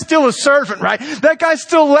 that guy's still a servant, right? That guy's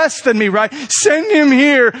still less than me, right? Send him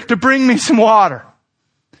here to bring me some water.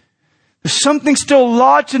 There's something still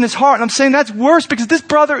lodged in his heart. And I'm saying that's worse because this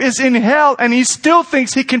brother is in hell and he still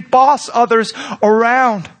thinks he can boss others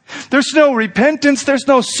around. There's no repentance. There's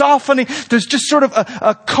no softening. There's just sort of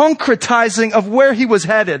a concretizing of where he was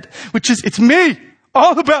headed, which is, it's me,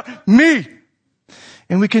 all about me.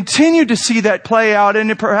 And we continue to see that play out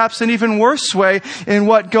in perhaps an even worse way in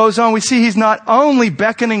what goes on. We see he's not only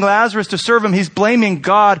beckoning Lazarus to serve him, he's blaming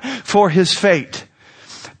God for his fate.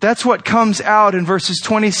 That's what comes out in verses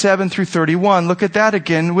 27 through 31. Look at that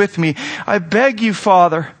again with me. I beg you,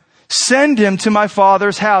 Father, send him to my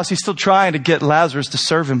father's house. He's still trying to get Lazarus to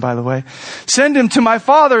serve him, by the way. Send him to my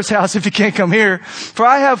father's house if he can't come here. For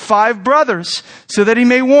I have 5 brothers, so that he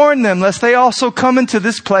may warn them, lest they also come into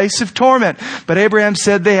this place of torment. But Abraham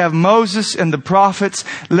said, they have Moses and the prophets.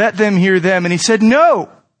 Let them hear them. And he said, no.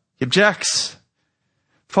 He objects.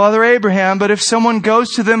 Father Abraham, but if someone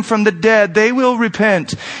goes to them from the dead, they will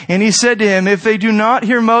repent. And he said to him, if they do not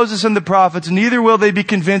hear Moses and the prophets, neither will they be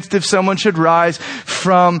convinced if someone should rise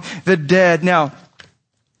from the dead. Now,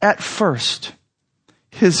 at first,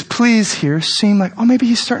 his pleas here seem like, oh, maybe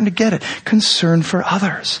he's starting to get it. Concern for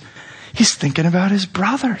others. He's thinking about his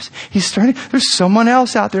brothers. There's someone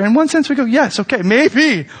else out there. In one sense, we go, yes, okay,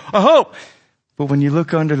 maybe, I hope. But when you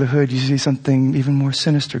look under the hood, you see something even more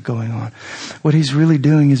sinister going on. What he's really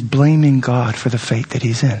doing is blaming God for the fate that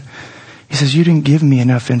he's in. He says, you didn't give me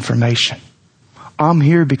enough information. I'm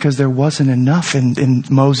here because there wasn't enough in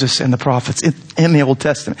Moses and the prophets in the Old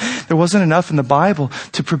Testament. There wasn't enough in the Bible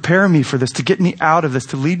to prepare me for this, to get me out of this,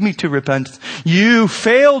 to lead me to repentance. You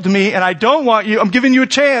failed me and I don't want you. I'm giving you a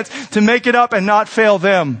chance to make it up and not fail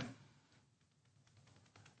them.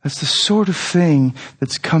 That's the sort of thing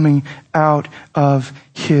that's coming out of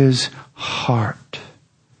his heart.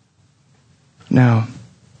 Now,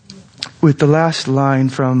 with the last line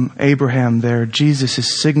from Abraham there, Jesus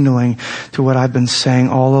is signaling to what I've been saying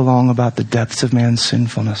all along about the depths of man's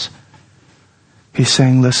sinfulness. He's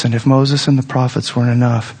saying, listen, if Moses and the prophets weren't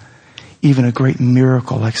enough, even a great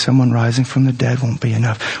miracle like someone rising from the dead won't be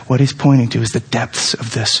enough. What he's pointing to is the depths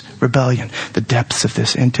of this rebellion, the depths of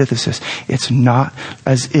this antithesis. It's not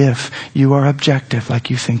as if you are objective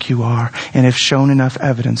like you think you are. And if shown enough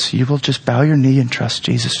evidence, you will just bow your knee and trust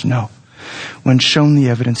Jesus. No. When shown the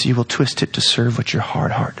evidence, you will twist it to serve what your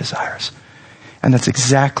hard heart desires. And that's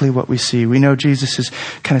exactly what we see. We know Jesus is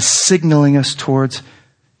kind of signaling us towards,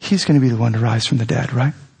 he's going to be the one to rise from the dead,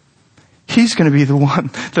 right? He's going to be the one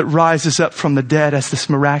that rises up from the dead as this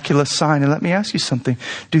miraculous sign. And let me ask you something.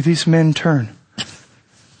 Do these men turn?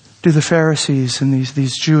 Do the Pharisees and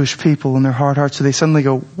these Jewish people in their hard hearts, do they suddenly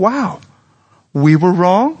go, wow, we were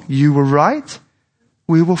wrong, you were right,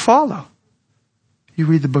 we will follow? You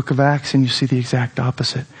read the book of Acts and you see the exact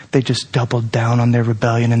opposite. They just doubled down on their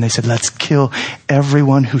rebellion and they said, let's kill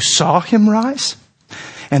everyone who saw him rise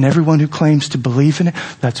and everyone who claims to believe in it.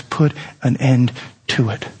 Let's put an end to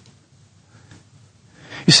it.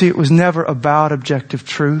 You see, it was never about objective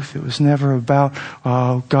truth. It was never about,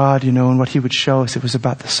 God, and what he would show us. It was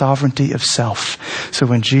about the sovereignty of self. So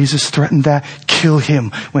when Jesus threatened that, kill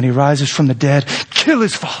him. When he rises from the dead, kill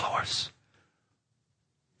his followers.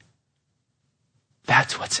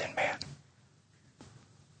 That's what's in man.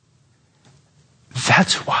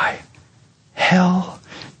 That's why hell,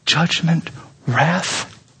 judgment, wrath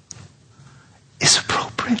is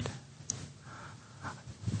appropriate.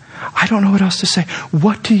 I don't know what else to say.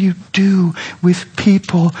 What do you do with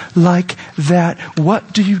people like that?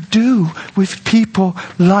 What do you do with people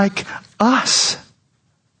like us?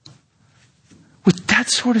 With that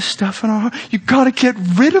sort of stuff in our heart, you've got to get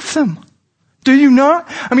rid of them. Do you not?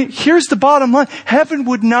 I mean, here's the bottom line. Heaven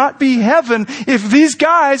would not be heaven if these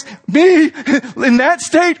guys, me, in that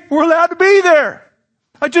state, were allowed to be there.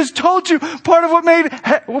 I just told you part of what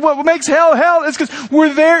makes hell hell is because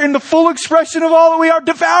we're there in the full expression of all that we are,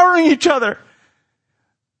 devouring each other.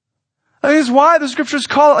 That is why the scriptures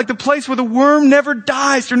call it like the place where the worm never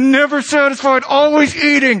dies. You're never satisfied, always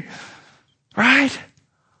eating. Right?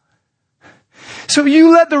 So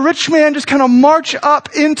you let the rich man just kind of march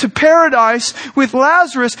up into paradise with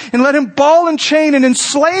Lazarus and let him ball and chain and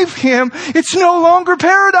enslave him. It's no longer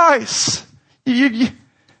paradise.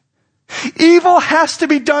 Evil has to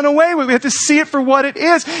be done away with. We have to see it for what it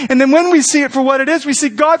is. And then when we see it for what it is, we see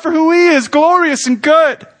God for who he is, glorious and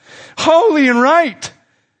good, holy and right,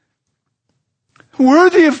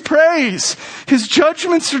 worthy of praise. His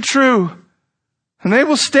judgments are true, and they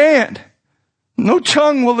will stand. No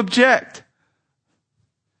tongue will object.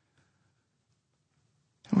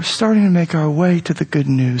 And we're starting to make our way to the good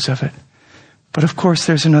news of it. But of course,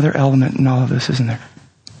 there's another element in all of this, isn't there?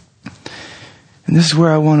 And this is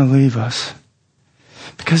where I want to leave us.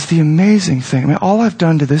 Because the amazing thing, all I've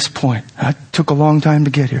done to this point, it took a long time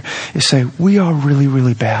to get here, is say, we are really,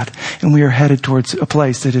 really bad. And we are headed towards a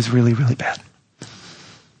place that is really, really bad.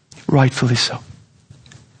 Rightfully so.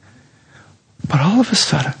 But all of a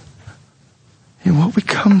sudden, what we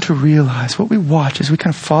come to realize, what we watch as we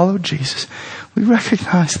kind of follow Jesus, we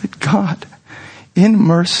recognize that God, in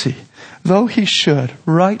mercy, though he should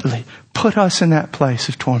rightly put us in that place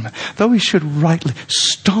of torment, though he should rightly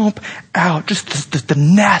stomp out just the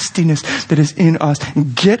nastiness that is in us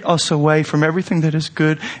and get us away from everything that is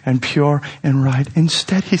good and pure and right,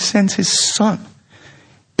 instead he sends his Son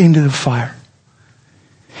into the fire.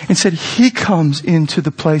 Instead, he comes into the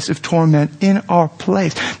place of torment in our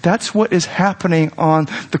place. That's what is happening on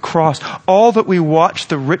the cross. All that we watch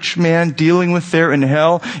the rich man dealing with there in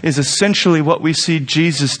hell is essentially what we see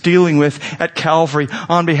Jesus dealing with at Calvary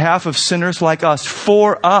on behalf of sinners like us,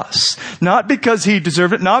 for us. Not because he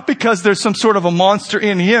deserved it, not because there's some sort of a monster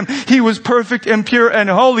in him. He was perfect and pure and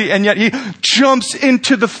holy, and yet he jumps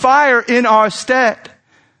into the fire in our stead.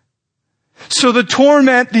 So the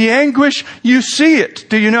torment, the anguish, you see it,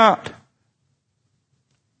 do you not?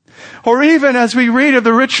 Or even as we read of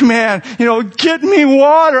the rich man, get me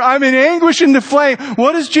water, I'm in anguish in the flame.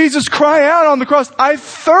 What does Jesus cry out on the cross? I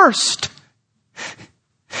thirst.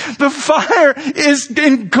 The fire is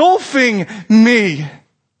engulfing me.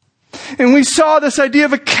 And we saw this idea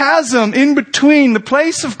of a chasm in between the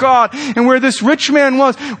place of God and where this rich man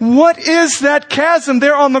was. What is that chasm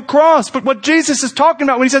there on the cross? But what Jesus is talking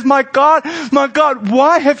about when he says, my God,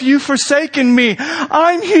 why have you forsaken me?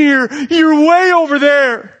 I'm here. You're way over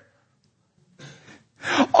there.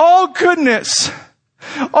 All goodness,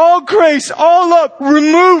 all grace, all love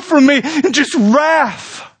removed from me, and just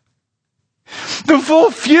wrath. The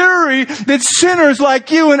full fury that sinners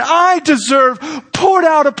like you and I deserve poured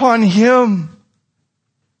out upon him.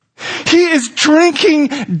 He is drinking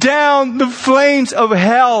down the flames of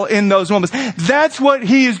hell in those moments. That's what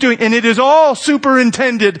he is doing. And it is all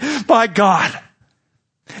superintended by God.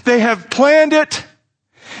 They have planned it.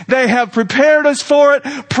 They have prepared us for it,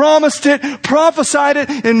 promised it, prophesied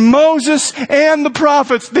it in Moses and the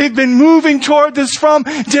prophets. They've been moving toward this from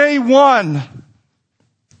day one.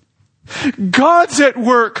 God's at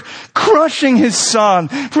work, crushing his Son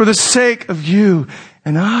for the sake of you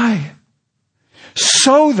and I.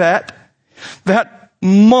 So that That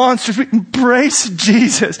monster, we embrace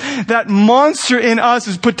Jesus. That monster in us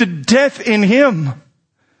is put to death in Him.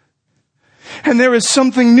 And there is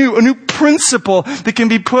something new, a new principle that can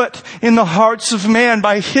be put in the hearts of man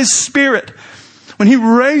by His Spirit. When He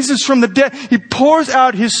raises from the dead, He pours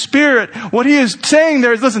out His Spirit. What He is saying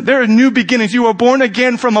there is, listen, there are new beginnings. You are born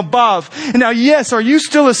again from above. And now, yes, are you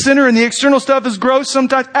still a sinner and the external stuff is gross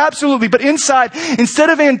sometimes? Absolutely. But inside,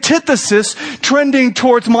 instead of antithesis trending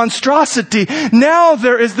towards monstrosity, now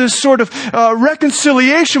there is this sort of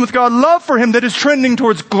reconciliation with God, love for Him that is trending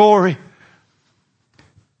towards glory.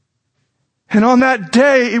 And on that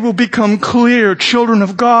day, it will become clear, children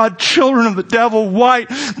of God, children of the devil, white,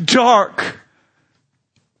 dark.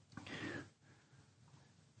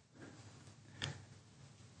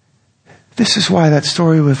 This is why that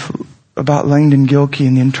story about Langdon Gilkey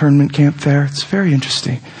in the internment camp there, it's very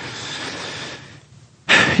interesting.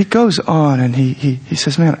 He goes on and he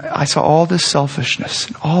says, man, I saw all this selfishness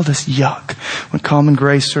and all this yuck when common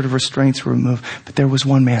grace sort of restraints were removed. But there was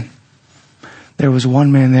one man. There was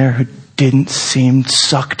one man there who didn't seem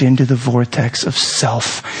sucked into the vortex of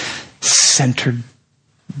self-centered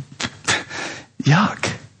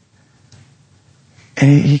yuck. And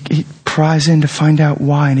he pries in to find out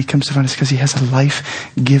why, and he comes to find out it's because he has a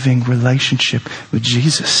life-giving relationship with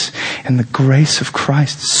Jesus. And the grace of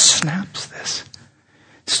Christ snaps this.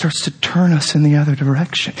 It starts to turn us in the other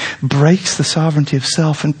direction. Breaks the sovereignty of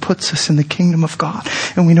self and puts us in the kingdom of God.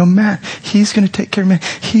 And we know, man, He's going to take care of me.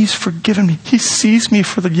 He's forgiven me. He sees me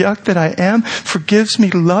for the yuck that I am, forgives me,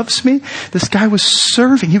 loves me. This guy was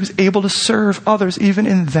serving. He was able to serve others even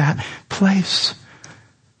in that place.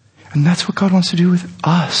 And that's what God wants to do with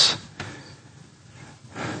us.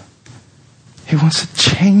 He wants to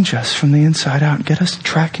change us from the inside out and get us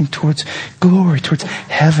tracking towards glory, towards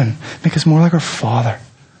heaven. Make us more like our Father.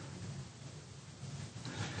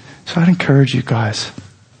 So I'd encourage you guys.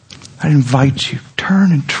 I'd invite you.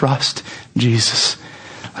 Turn and trust Jesus.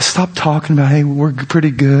 Let's stop talking about, hey, we're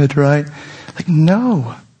pretty good, right? Like,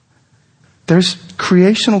 no. There's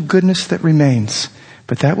creational goodness that remains.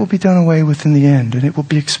 But that will be done away with in the end. And it will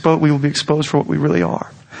be exposed. We will be exposed for what we really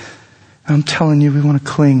are. And I'm telling you, we want to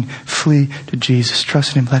cling, flee to Jesus.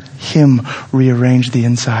 Trust in Him. Let Him rearrange the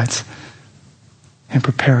insides and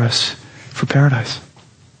prepare us for paradise.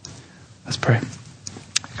 Let's pray.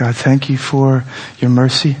 God, thank You for Your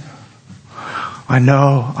mercy. I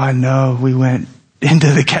know we went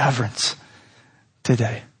into the caverns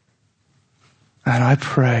today. And I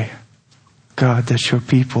pray, God, that Your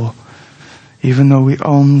people, even though we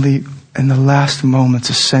only in the last moments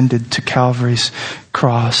ascended to Calvary's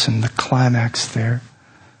cross and the climax there,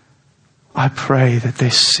 I pray that they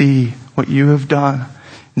see what You have done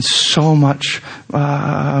in so much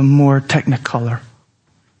more technicolor.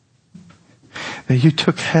 That You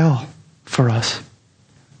took hell for us.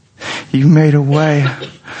 You made a way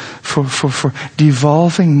for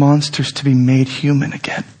devolving monsters to be made human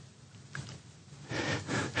again.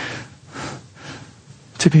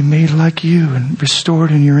 To be made like You and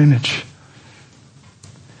restored in Your image.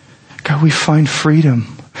 God, we find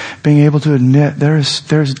freedom being able to admit there's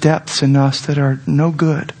depths in us that are no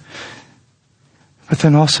good. But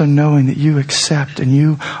then also knowing that You accept and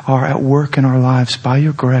You are at work in our lives by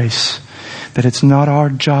Your grace. That it's not our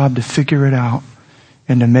job to figure it out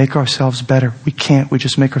and to make ourselves better. We can't. We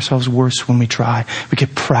just make ourselves worse when we try. We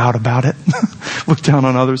get proud about it. Look down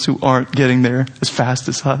on others who aren't getting there as fast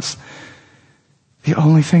as us. The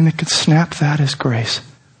only thing that could snap that is grace.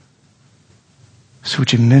 So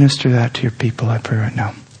would You minister that to Your people, I pray right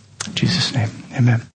now. In Jesus' name, amen.